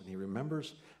house, and he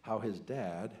remembers how his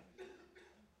dad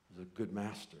was a good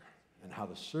master and how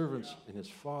the servants in his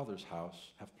father's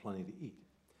house have plenty to eat.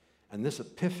 And this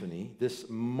epiphany, this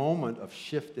moment of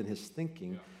shift in his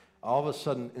thinking, all of a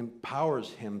sudden empowers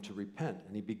him to repent.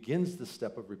 And he begins the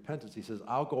step of repentance. He says,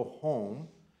 I'll go home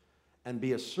and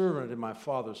be a servant in my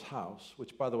father's house,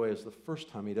 which, by the way, is the first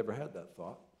time he'd ever had that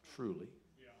thought, truly.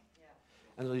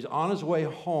 And so he's on his way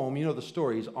home. You know the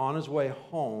story. He's on his way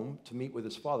home to meet with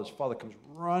his father. His father comes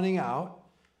running out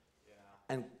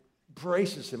and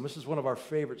embraces him. This is one of our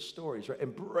favorite stories, right?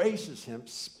 Embraces him,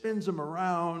 spins him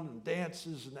around and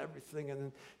dances and everything. And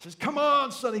then says, come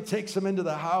on, son. He takes him into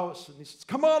the house. And he says,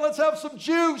 come on, let's have some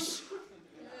juice.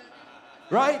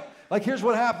 Right? Like, here's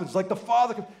what happens. Like, the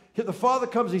father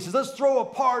comes, and he says, let's throw a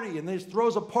party. And he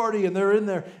throws a party, and they're in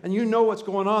there, and you know what's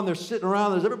going on. They're sitting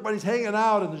around. Everybody's hanging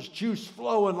out, and there's juice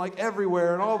flowing like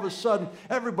everywhere. And all of a sudden,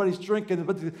 everybody's drinking.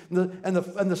 But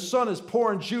the son is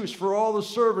pouring juice for all the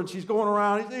servants. He's going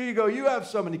around. There you go. You have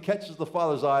some. And he catches the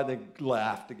father's eye, and they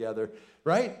laugh together.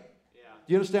 Right? Yeah.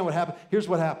 Do you understand what happened? Here's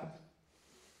what happened.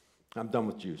 I'm done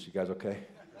with juice. You guys okay?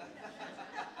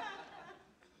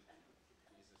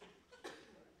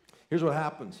 Here's what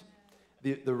happens.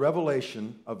 The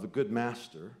revelation of the good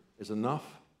master is enough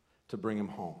to bring him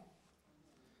home.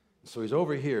 So he's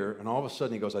over here, and all of a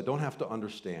sudden he goes, I don't have to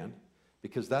understand,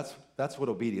 because that's what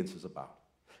obedience is about.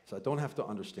 So I don't have to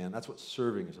understand. That's what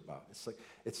serving is about.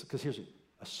 It's because here's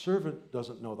a servant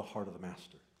doesn't know the heart of the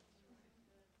master.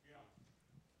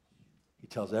 He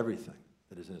tells everything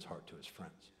that is in his heart to his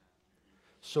friends.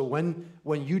 So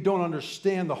when you don't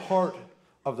understand the heart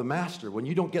of the master, when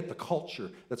you don't get the culture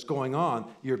that's going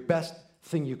on, your best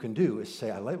thing you can do is say,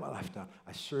 I lay my life down,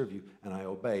 I serve you, and I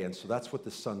obey. And so that's what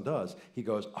this son does. He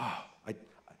goes,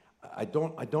 I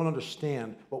don't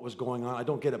understand what was going on. I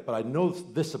don't get it, but I know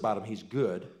this about him. He's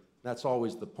good. That's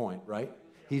always the point, right?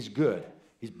 He's good.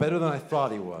 He's better than I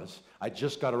thought he was. I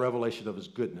just got a revelation of his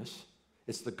goodness.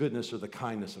 It's the goodness or the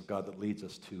kindness of God that leads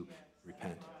us to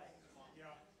repent.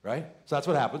 Right? So that's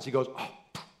what happens. He goes,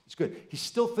 It's good. He's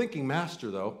still thinking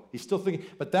master, though. He's still thinking,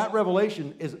 but that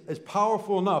revelation is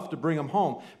powerful enough to bring him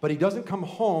home. But he doesn't come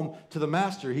home to the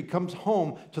master. He comes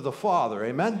home to the Father.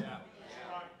 Amen? Yeah.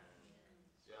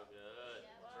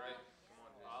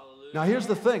 Now, here's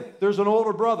the thing. There's an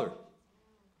older brother.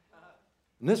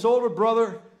 And this older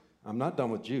brother, I'm not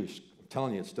done with juice. I'm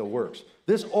telling you, it still works.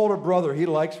 This older brother, he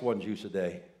likes one juice a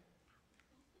day.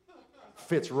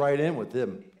 Fits right in with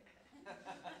him.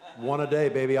 One a day,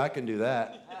 baby. I can do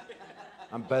that.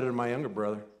 I'm better than my younger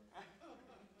brother.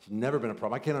 It's never been a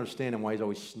problem. I can't understand him why he's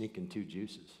always sneaking 2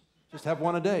 juices. Just have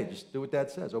one a day. Just do what Dad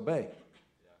says. Obey.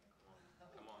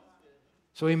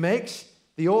 So he makes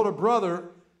the older brother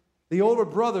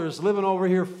is living over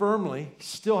here firmly. He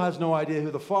still has no idea who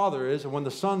the father is. And when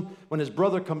his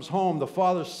brother comes home, the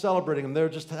father's celebrating him. They're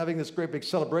just having this great big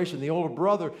celebration. The older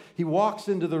brother, he walks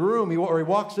into the room, he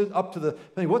walks up to the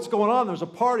thing. What's going on? There's a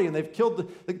party, and they've killed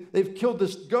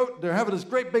this goat. They're having this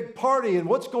great big party, and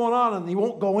what's going on? And he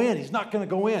won't go in. He's not going to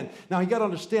go in. Now, you got to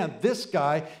understand, this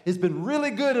guy has been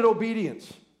really good at obedience.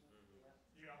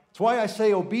 That's why I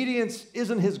say obedience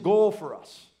isn't his goal for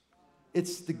us.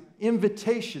 It's the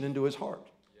invitation into his heart.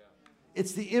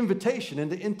 It's the invitation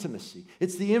into intimacy.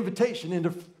 It's the invitation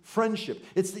into friendship.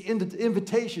 It's the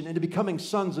invitation into becoming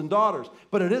sons and daughters.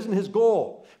 But it isn't his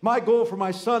goal. My goal for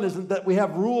my son isn't that we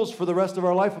have rules for the rest of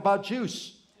our life about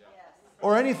juice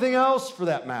or anything else for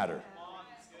that matter.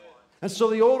 And so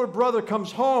the older brother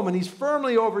comes home, and he's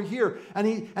firmly over here, and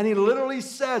he literally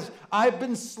says, I've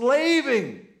been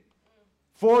slaving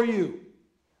for you.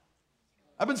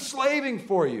 I've been slaving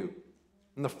for you.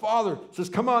 And the father says,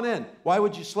 come on in. Why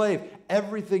would you slave?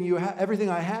 Everything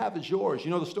I have is yours. You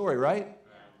know the story, right?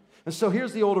 And so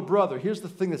here's the older brother. Here's the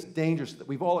thing that's dangerous that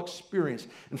we've all experienced.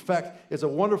 In fact, it's a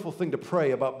wonderful thing to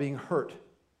pray about being hurt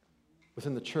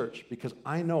within the church, because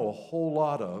I know a whole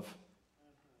lot of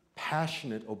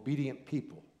passionate, obedient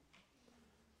people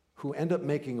who end up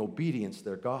making obedience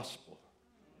their gospel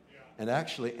and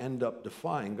actually end up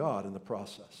defying God in the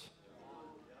process.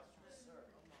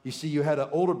 You see, you had an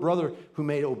older brother who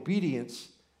made obedience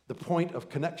the point of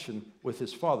connection with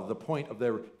his father, the point of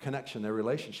their connection, their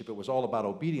relationship. It was all about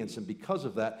obedience. And because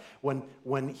of that, when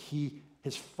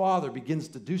his father begins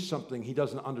to do something he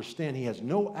doesn't understand, he has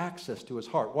no access to his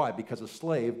heart. Why? Because a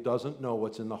slave doesn't know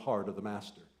what's in the heart of the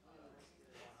master.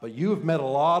 But you have met a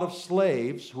lot of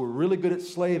slaves who are really good at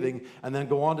slaving and then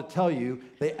go on to tell you,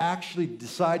 they actually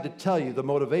decide to tell you the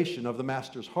motivation of the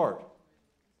master's heart.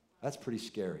 That's pretty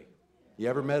scary. You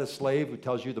ever met a slave who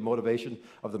tells you the motivation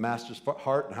of the master's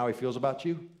heart and how he feels about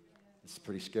you? It's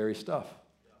pretty scary stuff.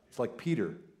 It's like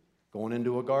Peter going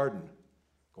into a garden,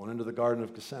 going into the Garden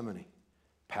of Gethsemane,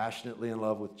 passionately in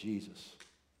love with Jesus,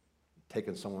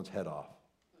 taking someone's head off.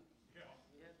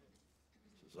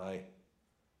 He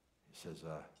says,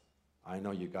 I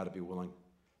know you got to be willing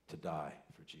to die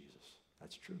for Jesus.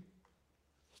 That's true.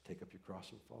 Just take up your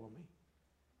cross and follow me.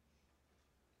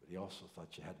 But he also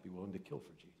thought you had to be willing to kill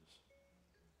for Jesus.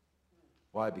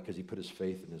 Why? Because he put his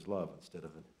faith in his love instead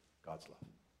of in God's love.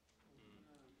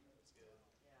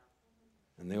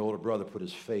 And the older brother put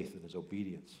his faith in his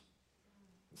obedience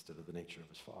instead of the nature of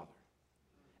his father.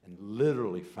 And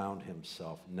literally found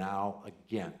himself now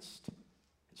against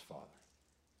his father.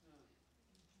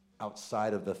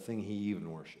 Outside of the thing he even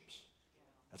worships.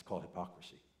 That's called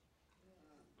hypocrisy.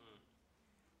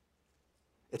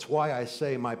 It's why I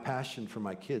say my passion for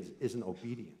my kids isn't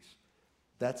obedience.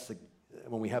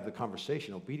 When we have the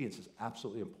conversation, obedience is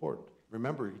absolutely important.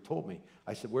 Remember, he told me,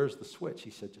 I said, where's the switch? He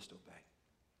said, just obey.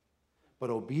 But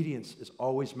obedience is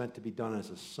always meant to be done as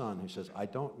a son who says, I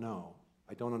don't know,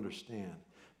 I don't understand,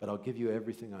 but I'll give you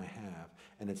everything I have.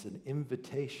 And it's an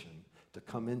invitation to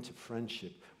come into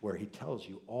friendship where he tells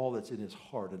you all that's in his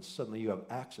heart, and suddenly you have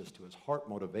access to his heart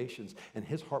motivations, and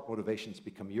his heart motivations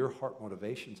become your heart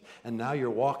motivations, and now you're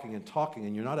walking and talking,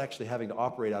 and you're not actually having to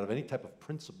operate out of any type of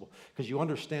principle, because you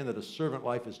understand that a servant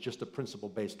life is just a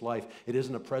principle-based life. It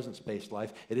isn't a presence-based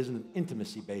life. It isn't an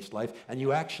intimacy-based life, and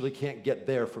you actually can't get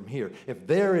there from here. If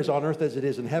there is on earth as it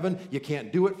is in heaven, you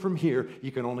can't do it from here.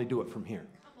 You can only do it from here.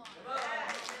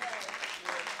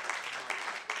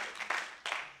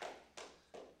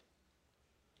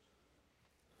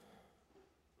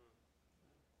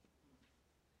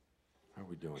 How are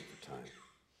we doing for time?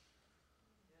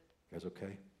 You guys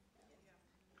okay?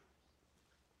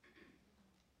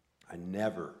 I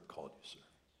never called you sir.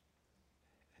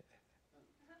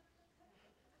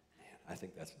 Man, I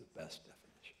think that's the best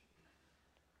definition.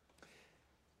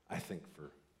 I think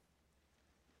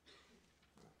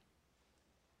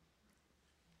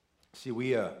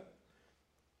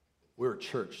we're a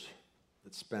church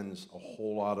that spends a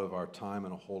whole lot of our time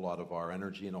and a whole lot of our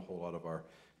energy and a whole lot of our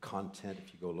content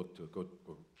if you go look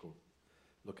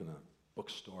in a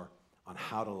bookstore on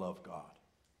how to love God.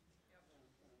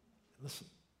 Listen,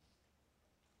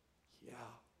 yeah,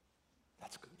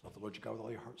 that's good. Love the Lord your God with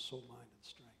all your heart, soul, mind, and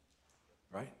strength,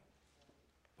 right?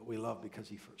 But we love because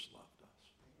he first loved us.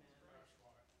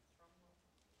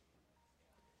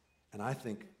 And I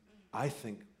think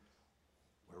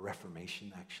where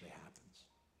reformation actually happens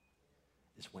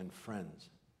is when friends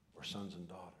or sons and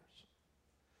daughters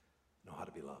know how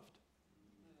to be loved.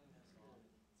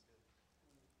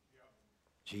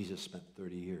 Jesus spent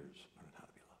 30 years learning how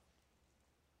to be loved.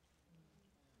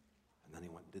 And then he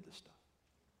went and did the stuff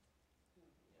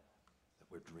that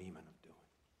we're dreaming of doing.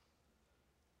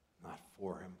 Not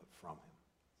for him, but from him.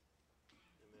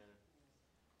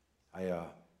 Amen.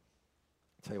 I'll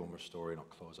tell you one more story and I'll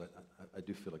close. I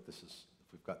do feel like this is,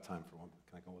 if we've got time for one,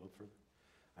 can I go a little further?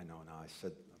 I know now. I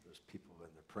said there's people in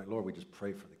there praying. Lord, we just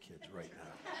pray for the kids right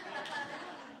now.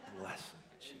 Bless them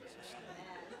in Jesus' name.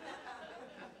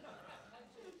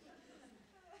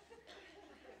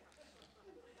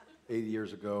 80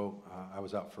 years ago, I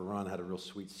was out for a run, had a real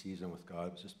sweet season with God.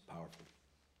 It was just powerful.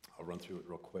 I'll run through it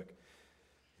real quick.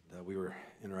 And, we were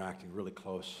interacting really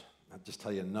close. I'll just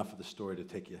tell you enough of the story to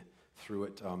take you through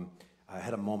it. I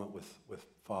had a moment with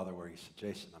Father where he said,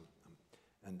 Jason,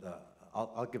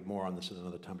 I'll give more on this at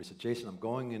another time, but he said, Jason, I'm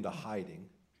going into hiding,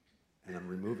 and I'm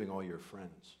removing all your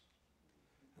friends.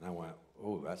 And I went,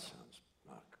 oh, that sounds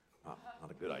not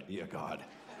a good idea, God.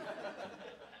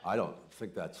 I don't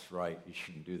think that's right. You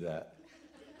shouldn't do that.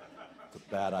 It's a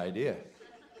bad idea.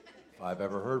 If I've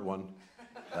ever heard one,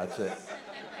 that's it.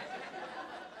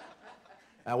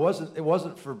 It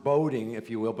wasn't foreboding, if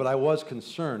you will, but I was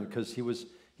concerned because it was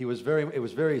a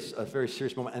very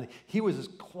serious moment, and he was as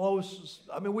close.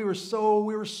 I mean, we were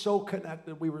so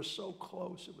connected. We were so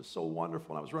close. It was so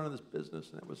wonderful. And I was running this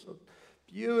business, and it was so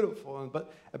beautiful.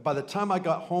 But by the time I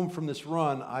got home from this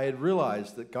run, I had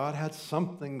realized that God had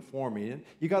something for me. And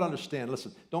you got to understand,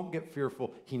 listen, don't get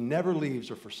fearful. He never leaves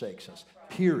or forsakes us,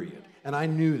 period. And I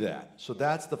knew that. So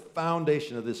that's the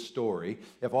foundation of this story.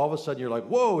 If all of a sudden you're like,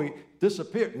 whoa, he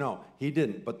disappeared. No, he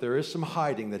didn't. But there is some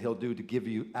hiding that he'll do to give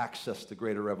you access to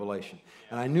greater revelation.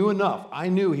 And I knew enough. I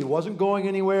knew he wasn't going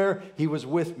anywhere. He was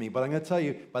with me. But I'm going to tell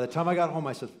you, by the time I got home,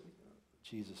 I said,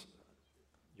 Jesus,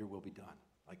 your will be done.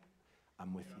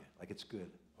 I'm with you. Like, it's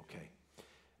good. Okay.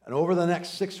 And over the next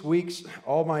 6 weeks,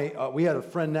 we had a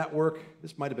friend network.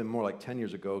 This might have been more like 10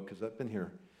 years ago because I've been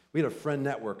here. We had a friend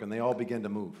network, and they all began to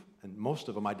move. And most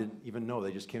of them I didn't even know.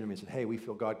 They just came to me and said, hey, we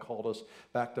feel God called us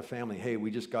back to family. Hey, we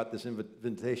just got this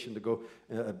invitation to go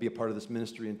be a part of this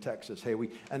ministry in Texas.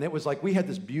 And it was like we had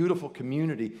this beautiful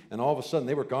community, and all of a sudden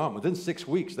they were gone. Within 6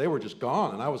 weeks, they were just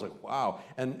gone. And I was like, wow.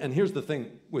 And here's the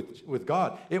thing with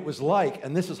God. It was like,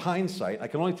 and this is hindsight. I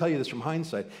can only tell you this from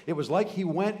hindsight. It was like he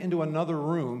went into another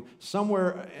room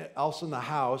somewhere else in the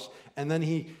house, and then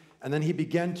he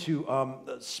began to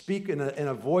speak in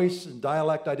a voice and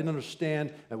dialect I didn't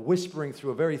understand, and whispering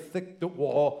through a very thick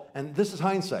wall. And this is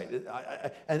hindsight.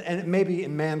 And it may be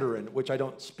in Mandarin, which I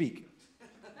don't speak.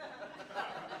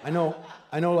 I know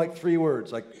like 3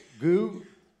 words, like gu,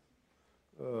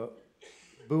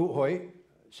 bu hoi,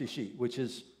 shi, which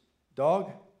is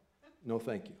dog, no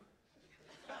thank you.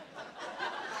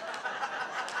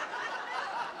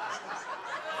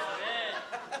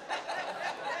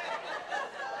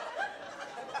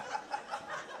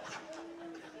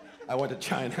 I went to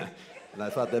China, and I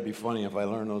thought that'd be funny if I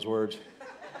learned those words.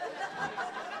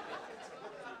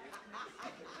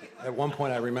 At one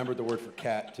point, I remembered the word for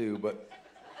cat, too, but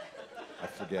I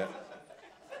forget.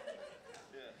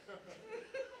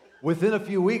 Within a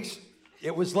few weeks,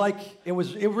 it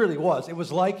really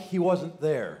was like he wasn't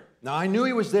there. Now, I knew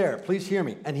he was there. Please hear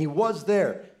me. And he was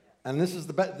there. And this is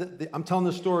I'm telling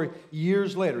this story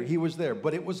years later. He was there,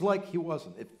 but it was like he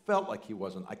wasn't. It felt like he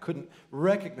wasn't. I couldn't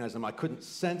recognize him. I couldn't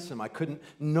sense him. I couldn't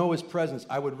know his presence.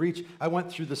 I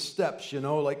went through the steps,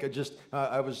 like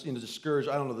I was discouraged.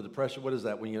 I don't know the depression. What is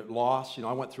that? When you're lost,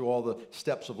 I went through all the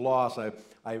steps of loss.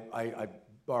 I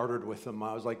bartered with him.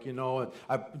 I was like,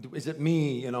 is it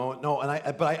me? No.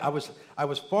 But I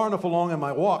was far enough along in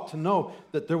my walk to know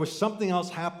that there was something else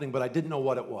happening, but I didn't know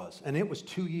what it was. And it was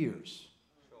 2 years.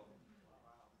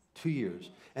 2 years.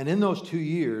 And in those 2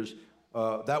 years,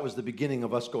 that was the beginning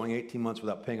of us going 18 months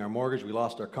without paying our mortgage. We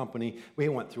lost our company. We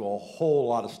went through a whole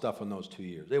lot of stuff in those 2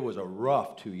 years. It was a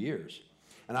rough 2 years.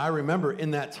 And I remember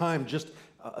in that time just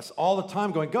all the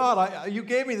time going, God, you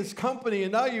gave me this company,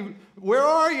 and now where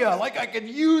are you? Like I could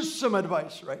use some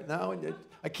advice right now. And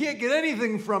I can't get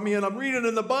anything from you, and I'm reading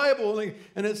in the Bible,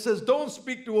 and it says, don't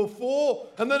speak to a fool.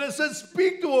 And then it says,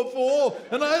 speak to a fool,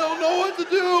 and I don't know what to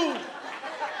do.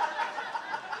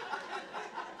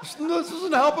 This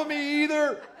isn't helping me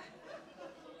either.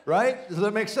 Right? Does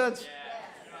that make sense?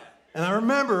 And I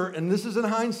remember, and this is in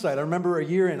hindsight, I remember a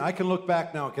year in, I can look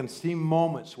back now, I can see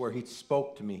moments where he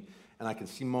spoke to me, and I can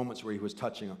see moments where he was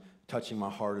touching my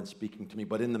heart and speaking to me.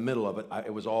 But in the middle of it,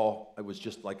 it was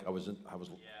just like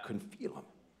couldn't feel him.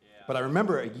 But I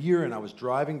remember a year in, I was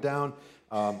driving down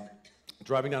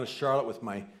to Charlotte with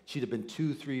she'd have been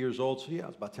 2-3 years old, so yeah, it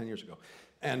was about 10 years ago.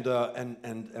 And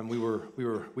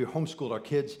we homeschooled our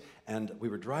kids, and we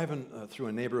were driving through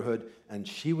a neighborhood, and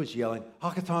she was yelling,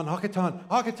 Hakatan, Hakatan,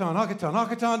 Hakatan, Hakatan,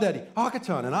 Hakatan, Daddy,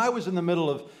 Hakatan. And I was in the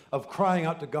middle of crying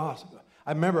out to God.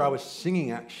 I remember I was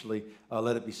singing, actually,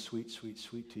 Let It Be Sweet, Sweet,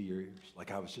 Sweet to Your Ears. Like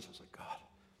I was like, God,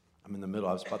 I'm in the middle.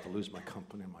 I was about to lose my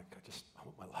company. I'm like, I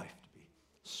want my life to be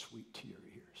sweet to your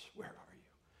ears. Where are you?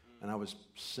 And I was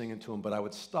singing to him, but I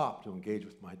would stop to engage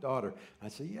with my daughter. And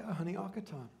I'd say, yeah, honey,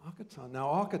 Hakatan, Hakatan.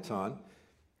 Now, Hakatan,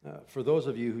 for those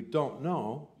of you who don't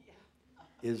know,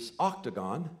 is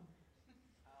octagon,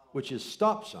 which is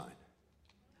stop sign.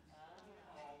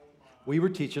 We were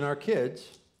teaching our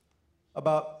kids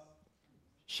about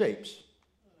shapes: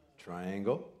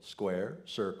 triangle, square,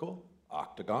 circle,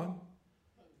 octagon.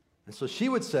 And so she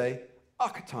would say,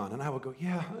 Hakatan, and I would go,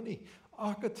 yeah, honey,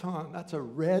 Hakatan, that's a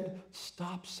red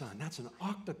stop sign. That's an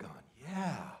octagon,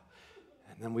 yeah.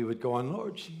 And then we would go on,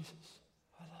 Lord Jesus,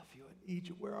 I love you in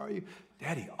Egypt. Where are you?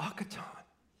 Daddy, Hakatan.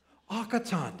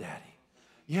 Hakatan, Daddy.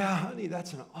 Yeah, honey,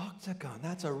 that's an octagon.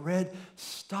 That's a red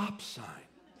stop sign.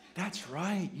 That's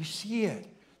right. You see it.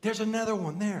 There's another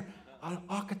one there. An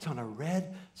Hakatan, a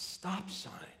red stop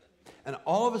sign. And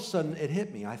all of a sudden, it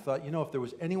hit me. I thought, if there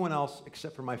was anyone else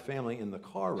except for my family in the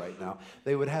car right now,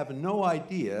 they would have no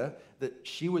idea that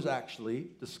she was actually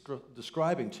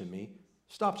describing to me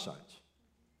stop signs.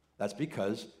 That's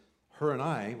because her and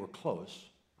I were close.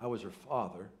 I was her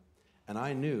father, and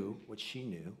I knew what she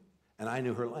knew, and I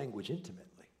knew her language intimately.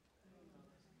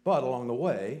 But along the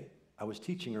way, I was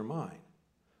teaching her mine.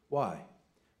 Why?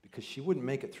 Because she wouldn't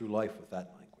make it through life with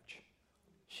that language.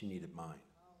 She needed mine.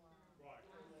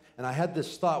 And I had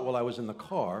this thought while I was in the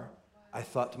car. I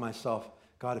thought to myself,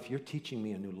 God, if you're teaching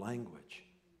me a new language,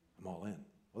 I'm all in.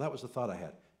 Well, that was the thought I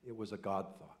had. It was a God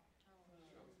thought.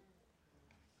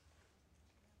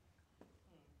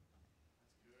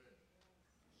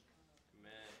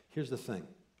 Here's the thing.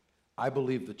 I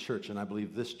believe the church, and I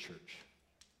believe this church,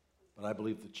 but I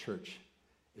believe the church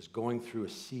is going through a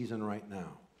season right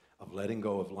now of letting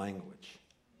go of language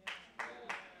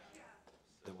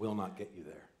that will not get you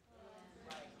there.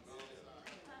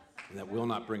 And that will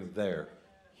not bring there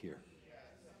here.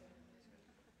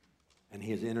 And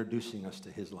he is introducing us to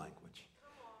his language.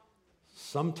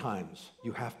 Sometimes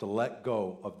you have to let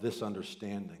go of this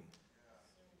understanding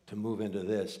to move into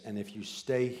this. And if you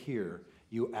stay here,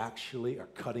 you actually are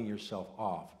cutting yourself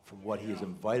off from what he has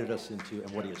invited us into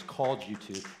and what he has called you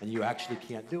to, and you actually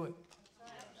can't do it.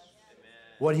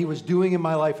 What he was doing in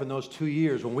my life in those 2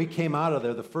 years, when we came out of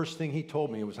there, the first thing he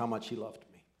told me was how much he loved me.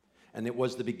 And it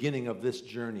was the beginning of this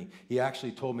journey. He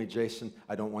actually told me, Jason,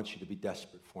 I don't want you to be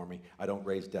desperate for me. I don't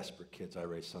raise desperate kids. I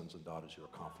raise sons and daughters who are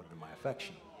confident in my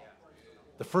affection.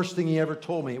 The first thing he ever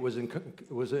told me, it was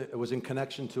in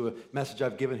connection to a message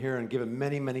I've given here and given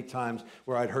many, many times,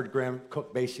 where I'd heard Graham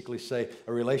Cook basically say,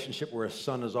 a relationship where a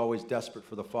son is always desperate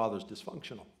for the father is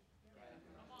dysfunctional.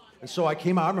 And so I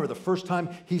came out. I remember the first time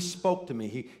he spoke to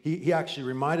me, he actually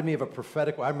reminded me of a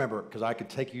prophetic. I remember, because I could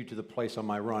take you to the place on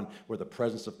my run where the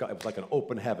presence of God, it was like an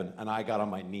open heaven, and I got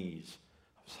on my knees.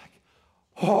 I was like,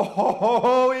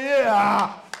 oh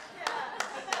yeah.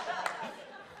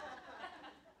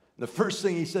 The first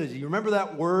thing he said is, you remember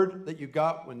that word that you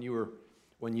got when you were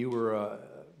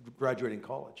graduating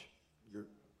college?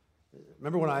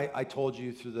 Remember when I told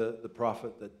you through the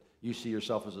prophet that you see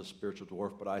yourself as a spiritual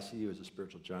dwarf, but I see you as a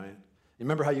spiritual giant? You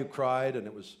remember how you cried and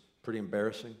it was pretty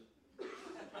embarrassing?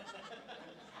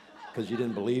 Because you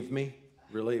didn't believe me?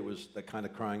 Really, it was the kind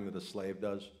of crying that a slave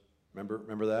does.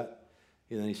 Remember that?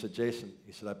 And then he said, Jason,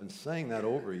 he said, I've been saying that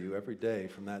over you every day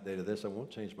from that day to this. I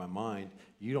won't change my mind.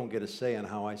 You don't get a say on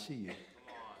how I see you.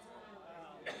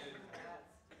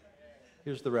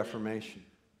 Here's the Reformation.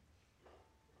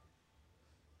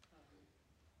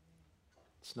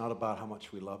 It's not about how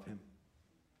much we love him.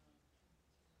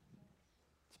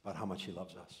 It's about how much he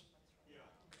loves us.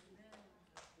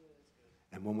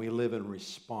 And when we live in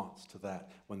response to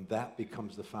that, when that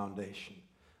becomes the foundation,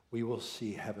 we will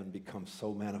see heaven become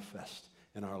so manifest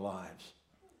in our lives.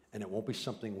 And it won't be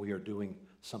something we are doing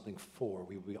something for.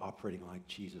 We will be operating like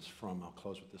Jesus from. I'll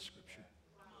close with this scripture.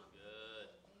 Good.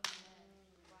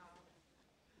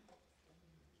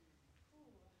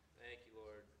 Thank you,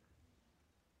 Lord.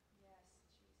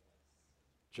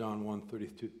 John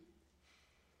 1:32.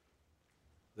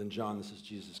 Then John, this is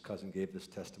Jesus' cousin, gave this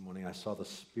testimony. I saw the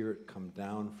Spirit come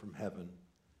down from heaven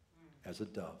as a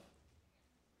dove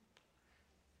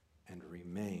and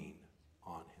remain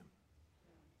on him.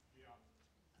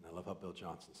 And I love how Bill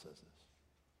Johnson says this.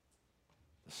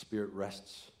 The Spirit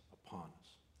rests upon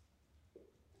us.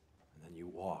 And then you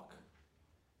walk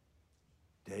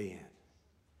day in,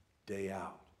 day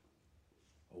out,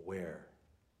 aware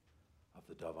of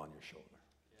the dove on your shoulder.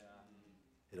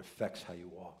 It affects how you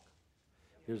walk.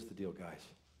 Here's the deal, guys.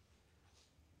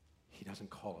 He doesn't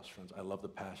call us friends. I love the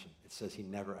passion. It says he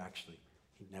never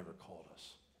called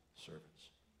us servants.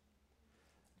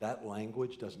 That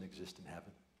language doesn't exist in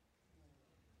heaven.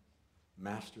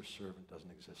 Master servant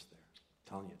doesn't exist there. I'm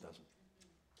telling you it doesn't.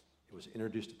 It was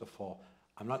introduced at the fall.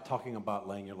 I'm not talking about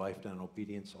laying your life down in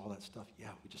obedience, all that stuff. Yeah,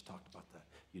 we just talked about that.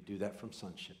 You do that from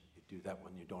sonship. You do that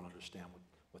when you don't understand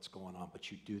what's going on,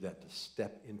 but you do that to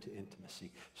step into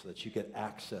intimacy so that you get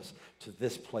access to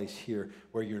this place here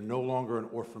where you're no longer an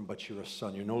orphan, but you're a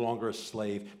son. You're no longer a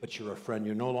slave, but you're a friend.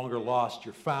 You're no longer lost.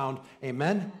 You're found.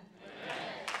 Amen? Amen.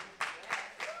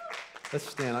 Let's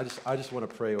stand. I just want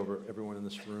to pray over everyone in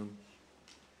this room.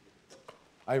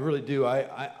 I really do.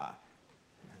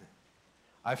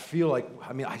 I feel like,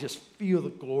 I just feel the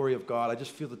glory of God. I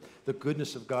just feel the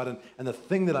goodness of God. And the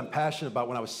thing that I'm passionate about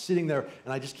when I was sitting there,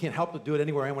 and I just can't help but do it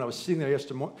anywhere I am, when I was sitting there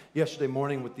yesterday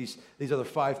morning with these other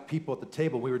 5 people at the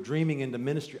table, we were dreaming into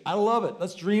ministry. I love it.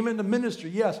 Let's dream into ministry.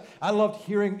 Yes, I loved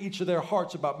hearing each of their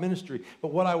hearts about ministry.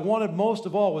 But what I wanted most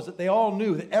of all was that they all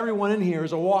knew that everyone in here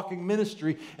is a walking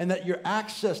ministry, and that your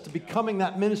access to becoming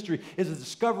that ministry is a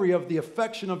discovery of the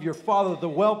affection of your Father, the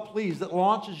well-pleased, that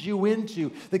launches you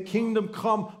into the kingdom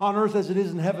come on earth as it is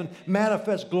in heaven,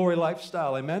 manifest glory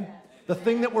lifestyle. Amen? The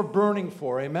thing that we're burning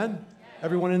for. Amen?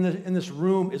 Everyone in this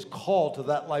room is called to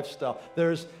that lifestyle.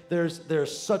 There's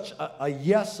such a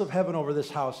yes of heaven over this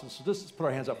house. And so let's put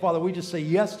our hands up. Father, we just say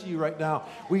yes to you right now.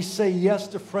 We say yes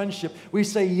to friendship. We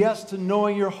say yes to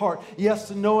knowing your heart. Yes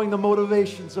to knowing the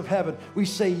motivations of heaven. We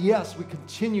say yes. We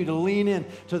continue to lean in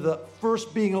to the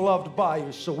first being loved by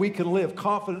you so we can live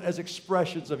confident as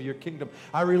expressions of your kingdom.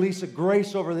 I release a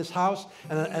grace over this house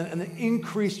and an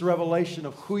increased revelation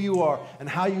of who you are and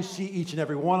how you see each and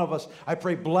every one of us. I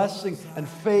pray blessing and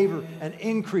favor and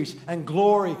increase and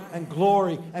glory and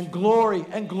glory and glory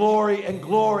and glory and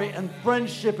glory and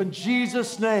friendship in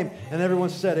Jesus' name. And everyone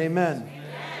said amen.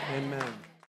 Amen. Amen.